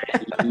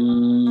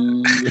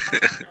 Buddy.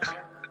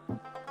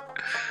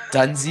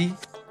 Dunzy?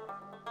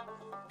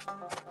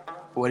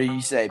 What do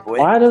you say, boy?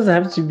 Why does it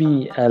have to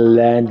be a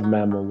land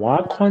mammal?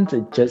 Why can't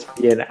it just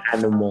be an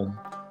animal?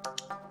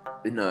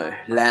 No,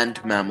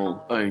 land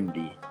mammal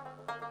only.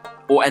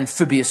 Or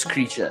amphibious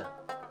creature.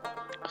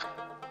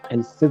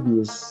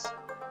 Amphibious.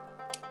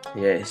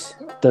 Yes.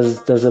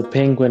 Does a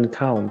penguin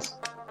count?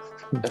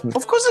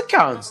 Of course it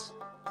counts.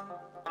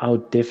 I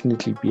would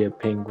definitely be a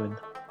penguin.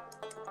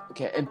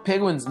 Okay, and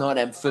penguin's not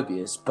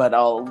amphibious, but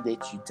I'll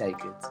let you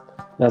take it.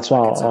 That's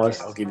why It's I okay,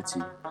 asked. I'll give it to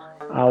you.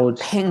 I would,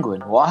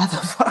 Penguin? Why the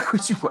fuck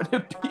would you want to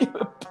be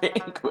a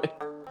penguin?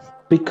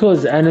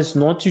 because, and it's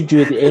not to do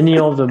with any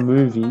of the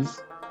movies,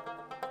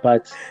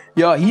 but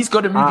Yeah, he's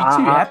got a movie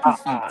too, Happy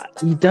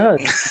Feet. he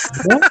does.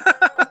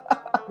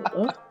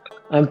 What?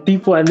 And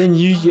people, and then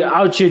you're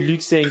out here,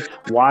 Luke, saying,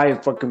 "Why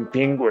a fucking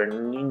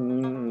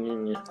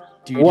penguin?"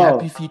 Dude, Wow.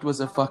 Happy Feet was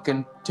a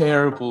fucking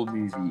terrible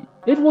movie.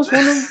 It was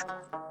one of.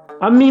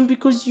 I mean,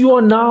 because you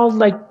are now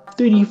like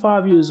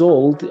 35 years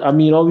old. I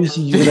mean,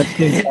 obviously you're gonna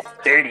think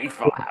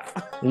 35.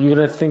 you're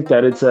gonna think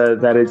that it's a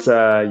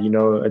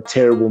a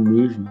terrible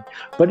movie.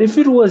 But if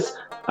it was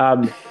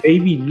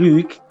Baby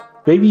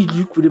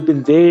Luke would have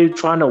been there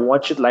trying to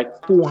watch it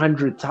like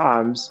 400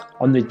 times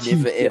on the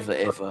TV.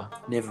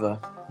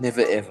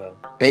 Never ever.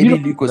 Baby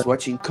Luke was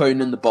watching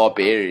Conan the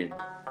Barbarian.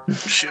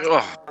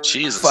 Sure.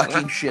 Jesus.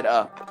 Fucking shit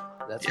up.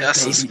 That's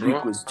Yes, what Baby bro.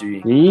 Luke was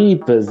doing.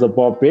 Jeepers, the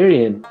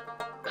Barbarian.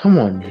 Come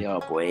on. Yeah,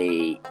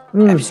 boy.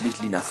 Mm.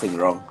 Absolutely nothing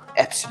wrong.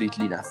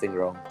 Absolutely nothing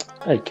wrong.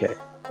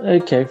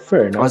 Okay,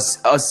 fair enough.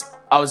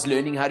 I was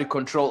learning how to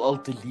control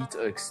Alt Delete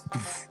X.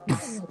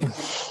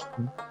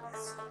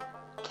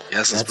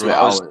 Yes, That's bro. where I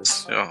I was,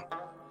 was. yeah.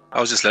 I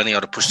was just learning how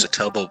to push the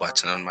turbo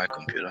button on my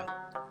computer.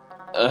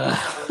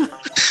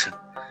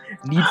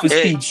 Need for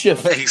Speed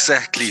Shift.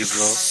 Exactly, bro.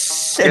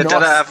 Send Yeah,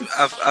 Dada,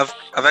 off.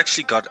 I've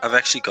actually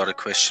got a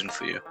question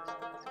for you.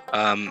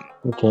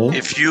 Okay.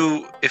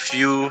 If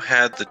you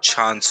had the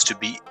chance to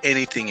be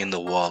anything in the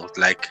world,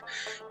 like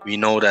we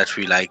know that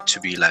we like to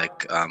be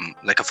like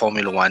a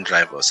Formula One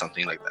driver or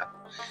something like that,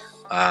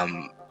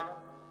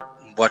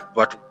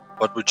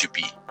 what would you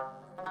be?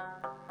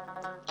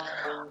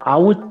 I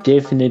would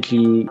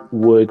definitely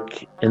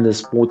work in the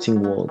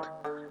sporting world.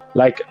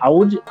 Like I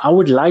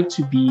would like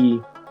to be.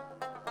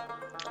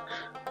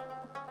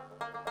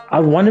 I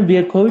want to be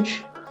a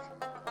coach,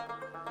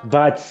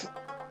 but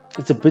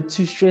it's a bit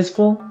too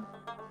stressful,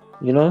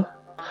 you know.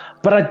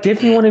 But I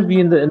definitely want to be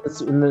in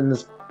the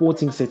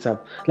sporting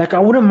setup. Like I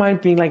wouldn't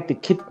mind being like the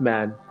kit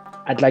man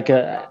at like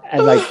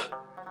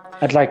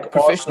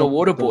Professional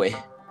water boy.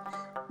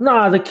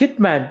 Nah, the kit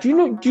man. Do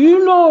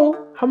you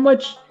know how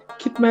much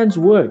kit mans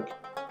work?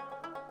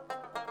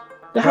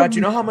 Bro, do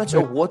you know how much a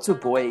water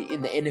boy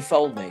in the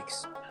NFL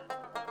makes?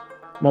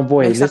 My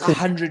boy, Makes listen. like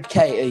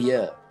 100K a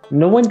year.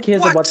 No one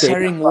cares about the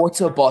Carrying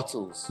water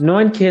bottles. No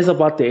one cares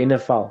about the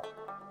NFL,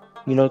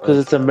 you know, because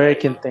it's an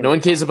American thing. No one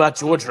cares about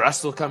George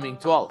Russell coming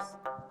 12th.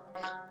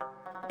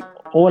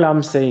 All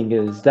I'm saying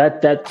is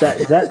that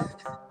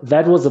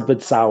was a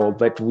bit sour,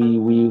 but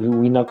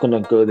we're not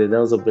gonna go there. That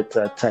was a bit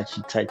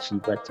touchy,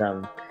 but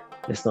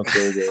let's not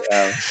go there.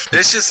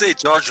 Let's just say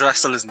George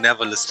Russell is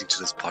never listening to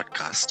this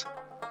podcast.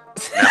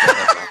 Never,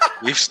 ever.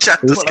 We've shut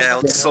this guy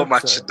out so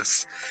much in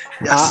this.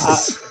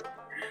 Yes.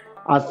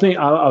 I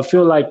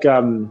feel like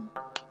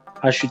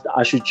I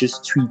should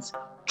just tweet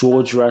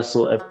George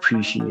Russell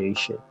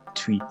appreciation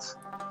tweet,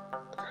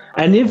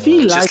 and if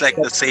he likes, just like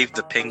the Save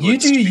the Penguins. You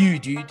do tweet. you,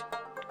 dude.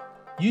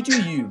 You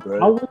do you, I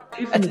bro. would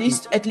definitely-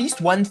 At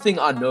least one thing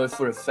I know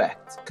for a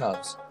fact,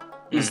 Cubs,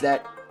 is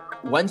that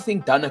one thing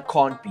Dana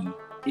can't be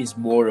is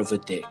more of a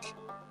dick.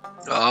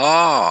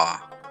 Oh,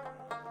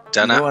 You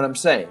Dana, know what I'm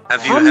saying?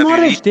 have you I'm not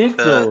a reached dick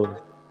though.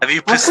 have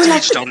you I feel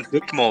like- prestiged on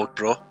dick mode,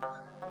 bro?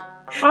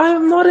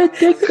 I'm not a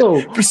dick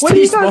though.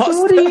 Prestige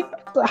master.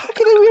 How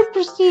can I be a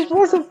prestige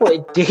master for a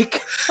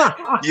dick?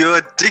 You're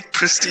a dick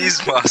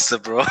prestige master,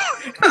 bro.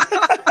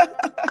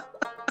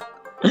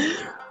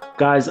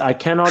 Guys, I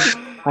cannot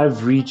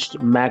have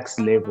reached max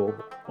level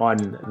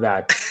on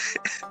that.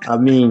 I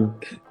mean,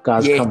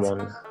 guys, Yet. come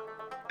on.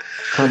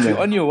 You're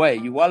on your way.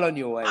 You're well on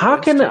your way. How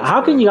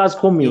can you guys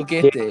call me You'll a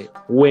get dick there.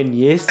 when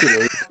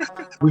yesterday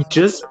we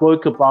just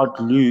spoke about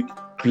Luke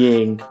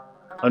being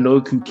an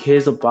oak who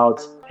cares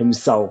about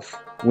himself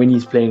when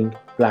he's playing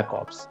Black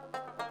Ops?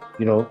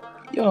 You know?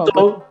 Yeah,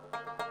 So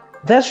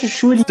That should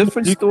surely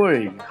different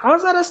story.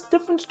 How's that a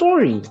different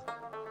story?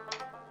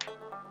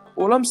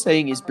 All I'm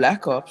saying is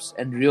Black Ops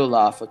and real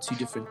life are two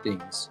different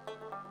things.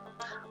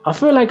 I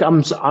feel like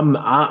I'm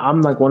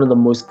like one of the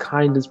most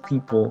kindest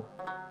people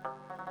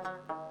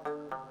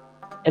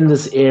in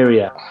this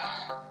area.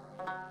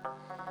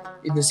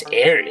 In this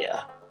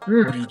area?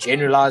 What are you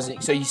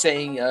generalizing? So you're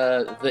saying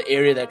the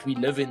area that we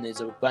live in, there's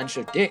a bunch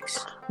of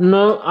dicks?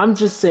 No, I'm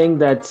just saying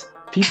that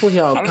people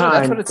here are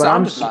kind, but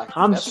I'm super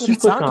kind. That's what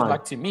it sounded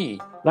like to me.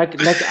 Like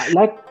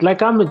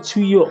I'm a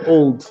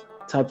 2-year-old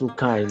type of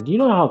kind. You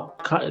know how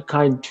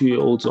kind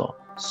 2-year-olds are.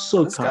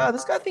 So kind.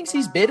 This guy thinks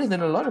he's better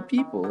than a lot of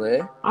people,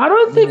 eh? I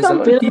don't think I'm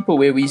better. Of people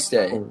where we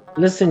stay.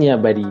 Listen here,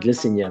 buddy.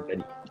 Listen,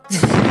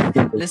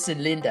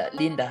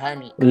 Linda,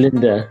 honey.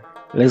 Linda,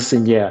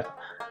 listen here.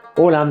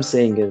 All I'm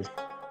saying is,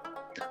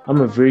 I'm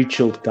a very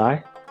chilled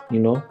guy, you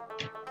know.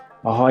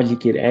 I hardly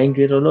get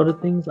angry at a lot of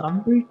things.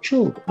 I'm very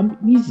chilled. I'm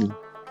easy.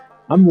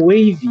 I'm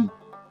wavy,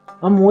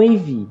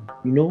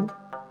 you know.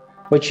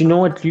 But you know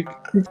what, Luke?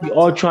 You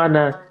are trying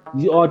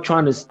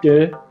to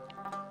stir.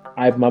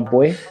 My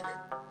boy.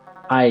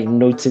 I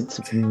noted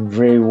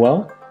very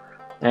well,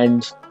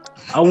 and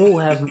I will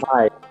have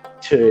my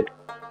turn.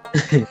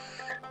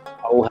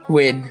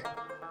 When?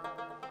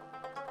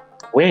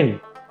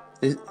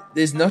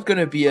 There's not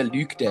gonna be a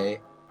Luke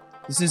day.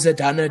 This is a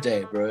Dana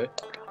day, bro.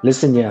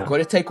 Listen, yeah. You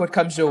gotta take what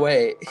comes your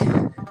way.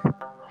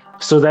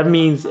 So that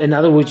means, in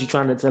other words, you're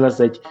trying to tell us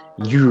that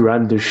you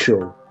run the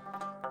show.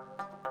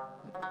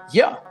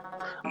 Yeah.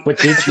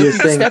 But yet you were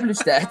saying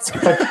established that.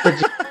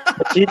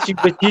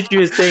 but yet you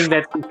were saying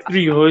that the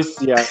 3 hosts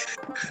here.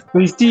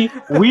 You see,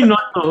 we're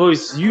not the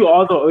hosts. You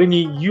are the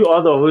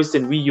host,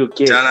 and we your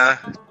guest.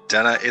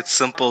 Dana, it's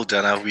simple,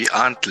 Dana. We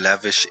aren't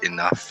lavish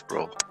enough,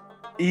 bro.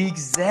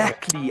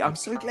 Exactly. I'm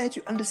so glad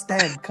you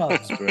understand,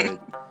 Cubs, bro.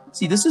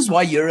 See, this is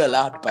why you're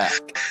allowed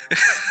back.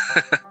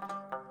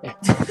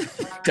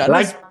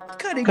 Dana's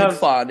cutting it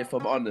fine, if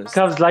I'm honest.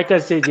 Cubs, like I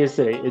said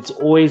yesterday, it's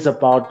always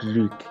about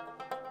Luke.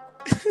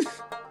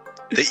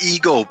 The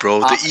ego, bro.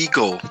 The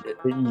ego.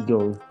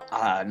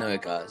 No,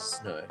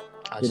 guys. No.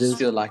 I just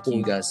feel like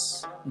you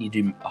guys need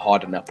to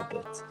harden up a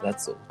bit.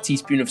 That's all.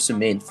 Teaspoon of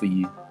cement for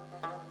you.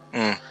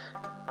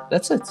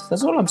 That's it.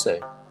 That's all I'm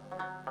saying.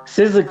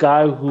 Says the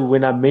guy who,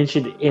 when I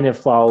mentioned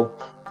NFL,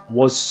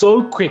 was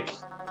so quick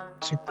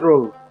to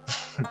throw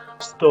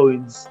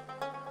stones.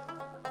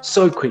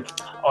 So quick.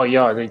 Oh,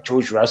 yeah, then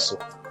George Russell.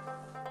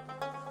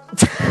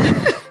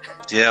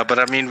 Yeah, but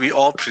I mean, we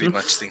all pretty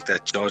much think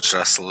that George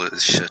Russell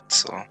is shit,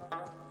 so...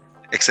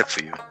 Except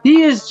for you.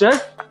 He is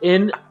just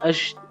in a...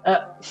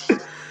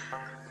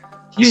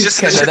 He's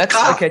just in a shit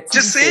car. Okay,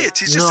 just say it.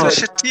 He's just in a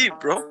shit team,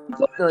 bro.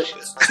 No,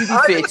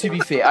 to be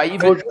fair,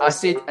 I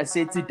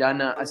said to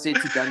Dana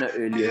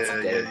earlier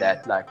today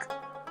that like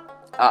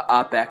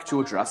I back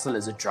George Russell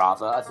as a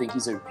driver. I think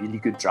he's a really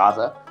good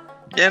driver.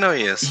 Yeah, no,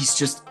 he is. He's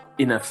just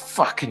in a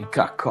fucking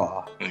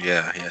car.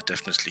 Yeah,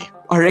 definitely.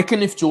 I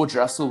reckon if George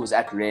Russell was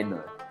at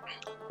Renault,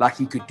 like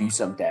he could do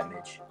some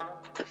damage.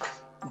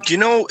 You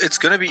know, it's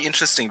going to be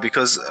interesting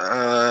because,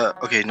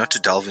 okay, not to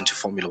delve into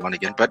Formula 1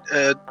 again, but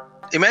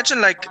imagine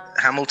like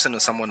Hamilton or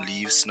someone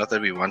leaves, not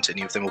that we want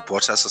any of them, or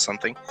Bottas or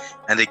something,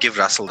 and they give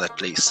Russell that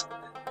place.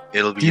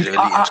 It'll be really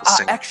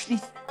interesting.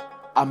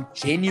 I'm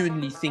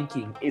genuinely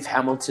thinking if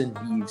Hamilton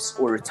leaves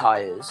or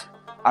retires,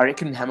 I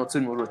reckon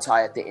Hamilton will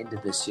retire at the end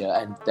of this year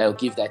and they'll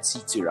give that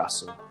seat to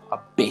Russell. I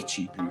bet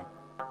you do.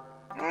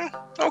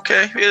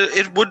 Okay,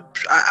 it would.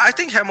 I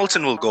think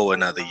Hamilton will go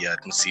another year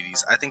at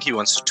Mercedes. I think he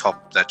wants to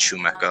top that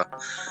Schumacher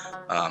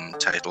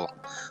title,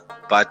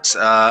 but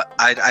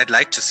I'd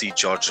like to see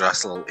George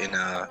Russell in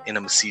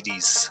a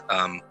Mercedes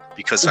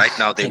because right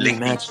now they're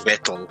linking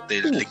Vettel.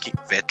 They're linking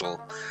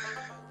Vettel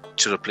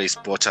to replace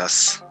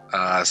Bottas.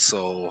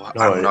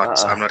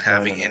 I'm not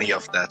having any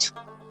of that.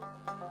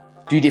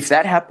 Dude, if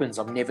that happens,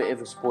 I'm never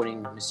ever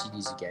supporting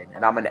Mercedes again,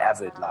 and I'm an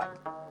avid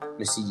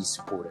Mercedes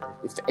supporter.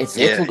 If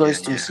Vettel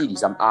goes to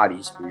Mercedes, I'm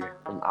Audis, bro.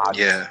 I'm Audis.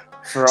 Yeah.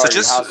 Ferrari,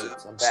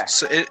 I'm back.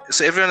 So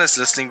everyone that's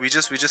listening, we're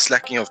just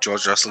slacking off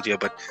George Russell here,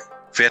 but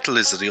Vettel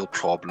is the real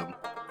problem.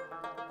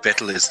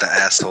 Vettel is the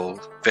asshole.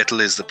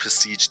 Vettel is the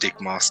prestige dick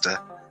master.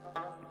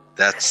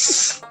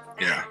 That's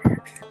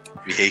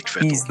we hate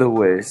Vettel. He's the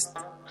worst.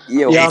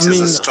 Hate is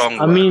a strong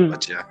word,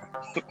 but yeah.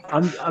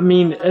 I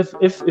mean, if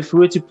we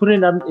were to put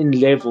it up in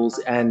levels,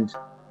 and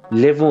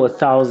level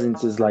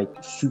 1000 is like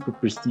super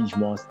prestige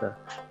master,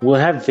 we'll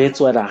have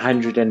Vettel at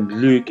 100 and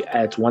Luke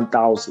at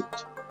 1000.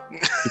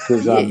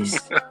 Because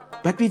yes,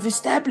 but we've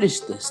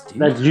established this, dude.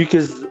 That Luke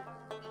is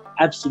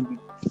absolute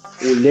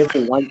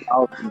level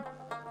 1000.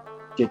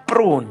 Get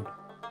Braun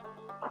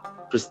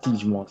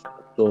prestige master.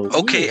 So,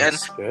 okay,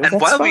 yes, and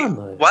while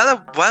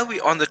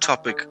we're on the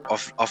topic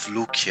of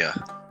Luke here.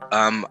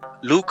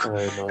 Luke,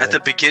 at the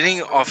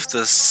beginning of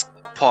this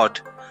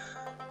pod,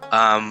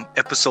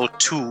 episode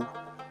 2,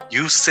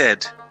 you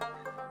said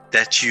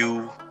that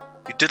you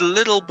did a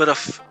little bit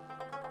of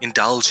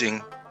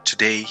indulging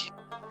today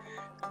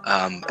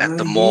at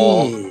the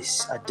mall.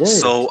 Yes, I did.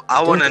 So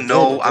I want to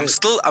know. I'm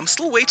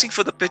still waiting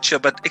for the picture,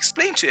 but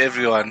explain to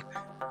everyone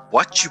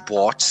what you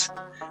bought,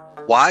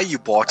 why you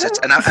bought it,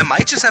 and I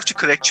might just have to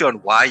correct you on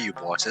why you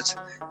bought it.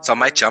 So I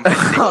might jump in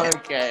there.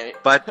 Okay.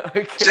 But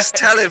Okay. just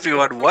tell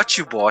everyone what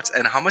you bought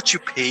and how much you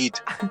paid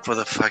for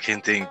the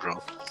fucking thing,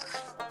 bro.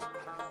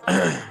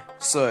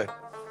 So,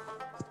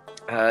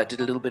 did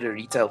a little bit of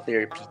retail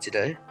therapy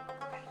today,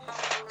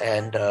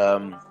 and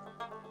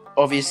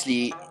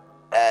obviously,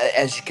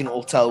 as you can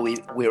all tell,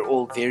 we're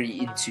all very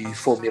into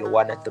Formula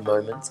One at the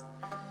moment,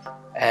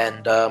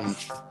 and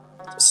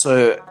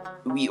so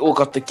we all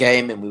got the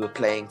game and we were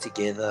playing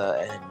together,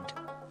 and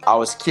I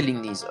was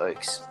killing these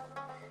oaks,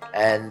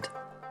 and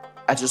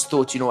I just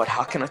thought, you know what?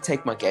 How can I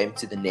take my game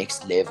to the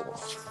next level?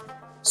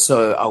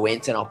 So I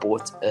went and I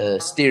bought a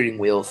steering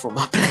wheel for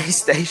my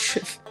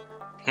PlayStation.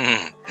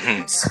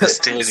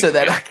 so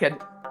that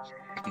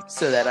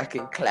I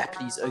can clap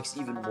these oaks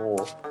even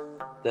more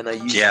than I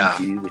usually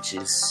do, which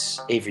is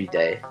every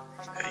day.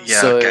 Yeah,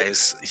 so,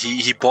 guys,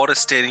 he bought a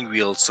steering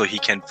wheel so he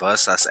can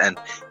verse us, and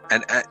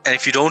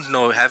if you don't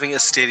know, having a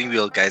steering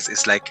wheel, guys,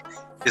 is like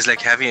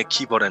having a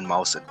keyboard and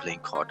mouse and playing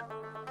COD.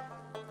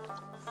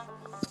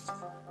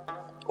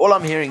 All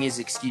I'm hearing is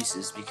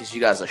excuses because you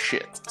guys are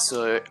shit.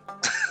 So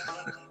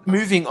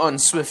moving on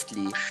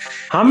swiftly.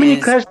 How many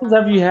crashes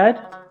have you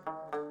had?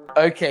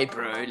 Okay,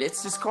 bro,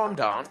 let's just calm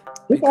down.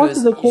 Just because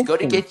answer the you've got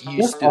to get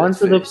used to it.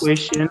 Answer the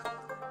question.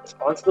 Just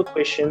answer the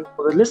question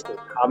for the listeners.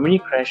 How many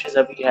crashes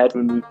have you had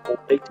when we all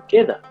played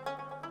together?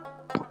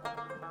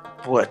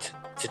 What?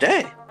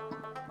 Today?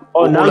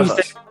 Oh, now you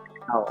said.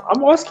 No,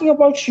 I'm asking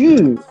about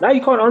you. Now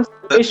you can't answer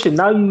the question.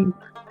 Now you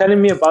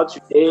telling me about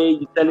your day.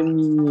 You're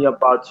telling me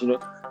about,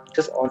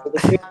 just answer the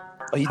question.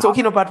 Are you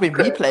talking about when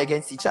we play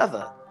against each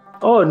other?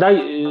 Oh, now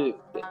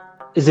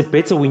is it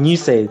better when you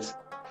say it?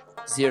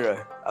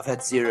 0. I've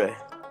had 0.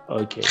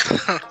 Okay.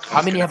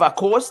 How many have I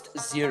caused?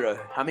 0.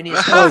 How many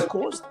have I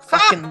caused?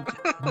 Fucking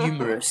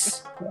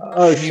numerous.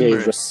 Okay.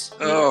 Numerous.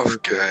 Oh,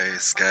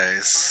 guys.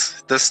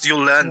 You'll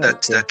learn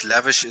that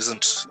Lavish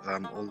isn't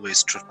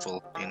always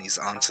truthful in his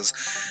answers.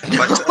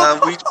 But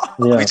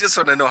we just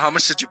want to know, how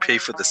much did you pay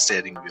for the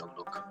steering wheel,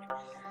 Luke?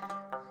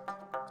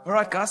 All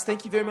right, guys.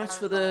 Thank you very much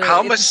for the.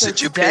 How much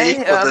did you pay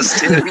for the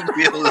steering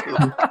wheel, Luke?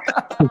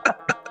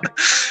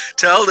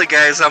 Tell the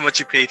guys how much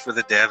you paid for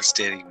the damn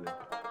steering wheel.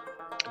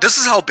 This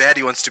is how bad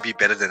he wants to be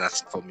better than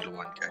us in Formula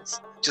 1,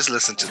 guys. Just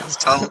listen to this.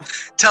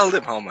 Tell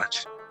them how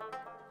much.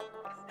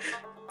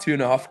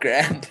 2.5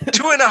 grand.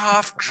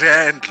 2.5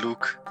 grand,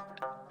 Luke.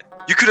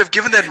 You could have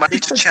given that money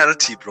to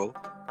charity, bro.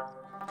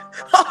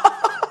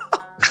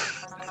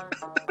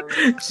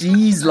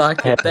 Jeez,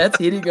 like that's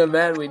hitting a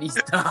man when he's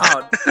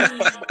down.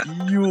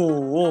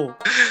 Yo,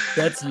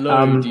 that's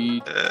low,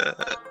 dude.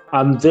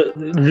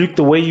 Luke,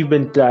 the way you've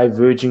been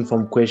diverging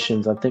from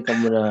questions, I think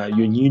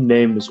your new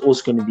name is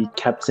also going to be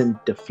Captain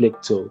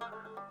Deflecto.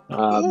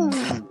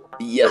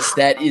 Yes,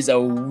 that is a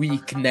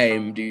weak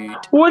name, dude.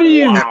 What do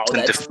you know?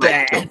 That's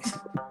bad.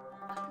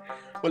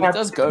 Well, it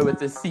does go with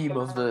the theme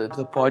of the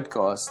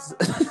podcast.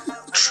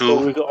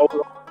 True.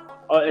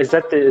 Is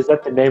that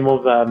the name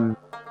of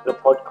the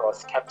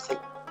podcast, Captain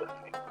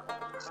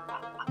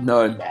Deflecto?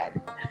 No,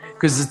 man,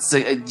 because it's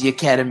the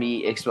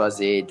Academy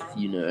XYZ,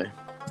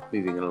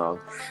 moving along.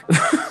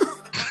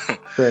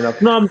 Fair enough.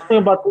 No, I'm talking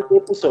about this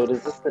episode.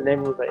 Is this the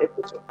name of the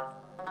episode?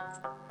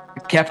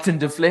 Captain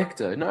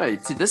Deflecto. No,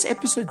 this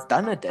episode's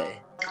Dana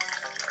Day.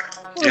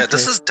 Yeah,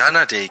 this is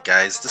Dana Day,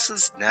 guys. This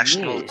is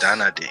National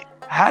Dana Day.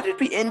 How did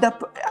we end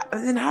up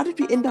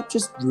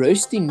just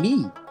roasting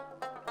me?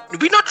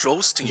 We're not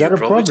roasting you,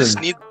 bro. We just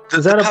need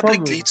the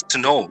public needs to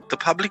know. The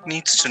public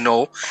needs to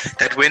know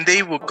that when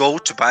they will go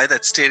to buy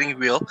that steering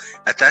wheel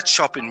at that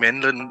shop in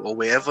Menlyn or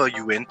wherever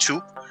you went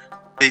to,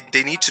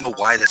 they need to know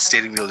why that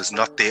steering wheel is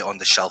not there on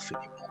the shelf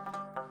anymore.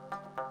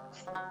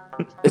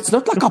 It's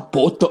not like I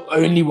bought the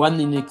only one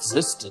in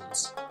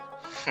existence.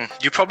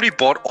 You probably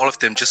bought all of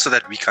them just so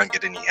that we can't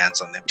get any hands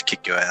on them to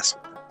kick your ass.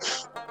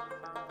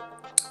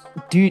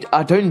 Dude,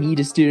 I don't need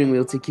a steering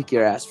wheel to kick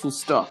your ass, full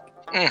stop.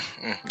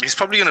 He's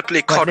probably going to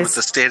play COD with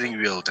the steering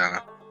wheel,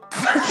 Dana.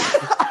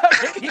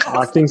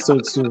 I think so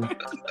too.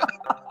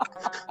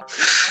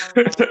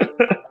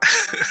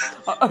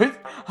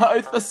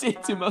 I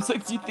said to him, I was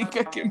like, do you think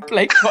I can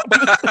play COD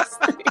with this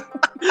thing?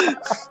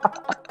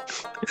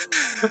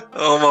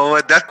 Oh my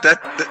word, that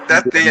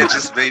day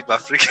just made my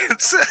freaking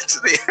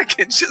Saturday. I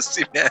can just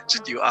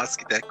imagine you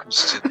asking that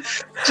question.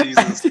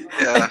 Jesus.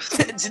 Yeah.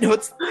 Do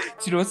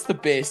you know what's the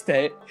best,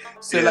 eh?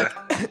 So like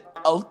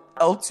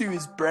L2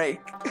 is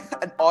brake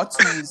and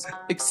R2 is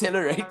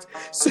accelerate.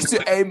 So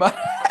to aim, I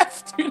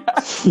have to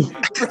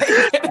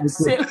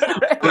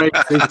brake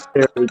and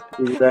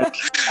accelerate.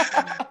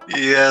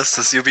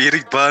 Yes, you'll be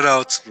hitting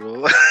burnouts,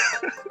 bro.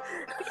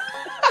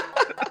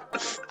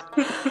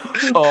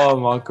 Oh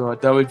my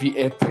god, that would be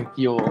epic,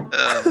 yo.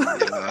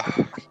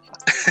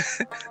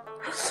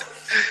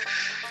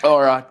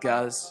 Alright,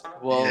 guys.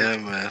 Well, yeah,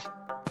 man.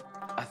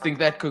 I think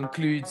that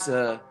concludes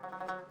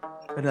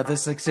another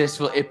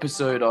successful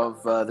episode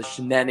of the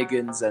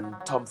shenanigans and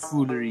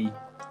tomfoolery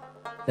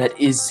that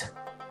is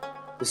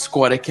the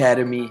Squad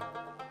Academy.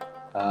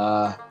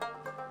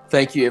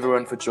 Thank you,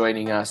 everyone, for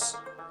joining us.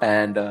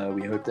 And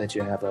we hope that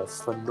you have a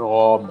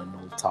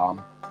phenomenal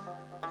time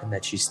and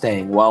that you're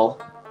staying well.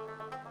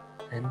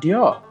 And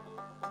yeah.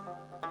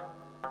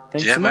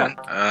 Thanks yeah, so man.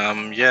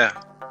 much. Yeah,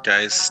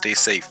 guys, stay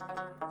safe.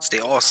 Stay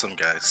awesome,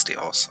 guys. Stay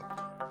awesome.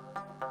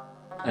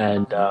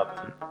 And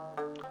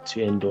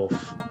to end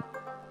off,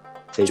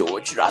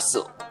 George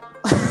Russell.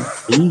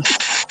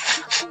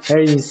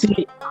 Hey, you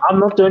see, I'm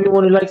not the only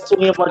one who likes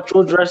talking about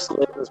George Russell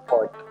in this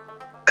pod.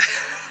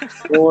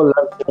 All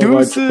love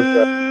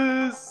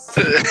Deuces.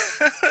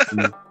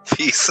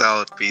 Peace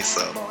out. Peace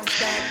out.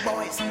 Bad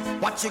boys,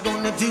 what you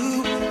gonna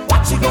do?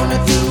 What you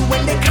gonna do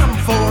when they come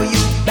for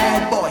you?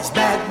 Bad boys,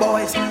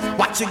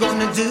 what you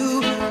gonna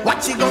do?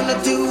 What you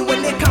gonna do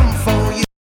when they come for you?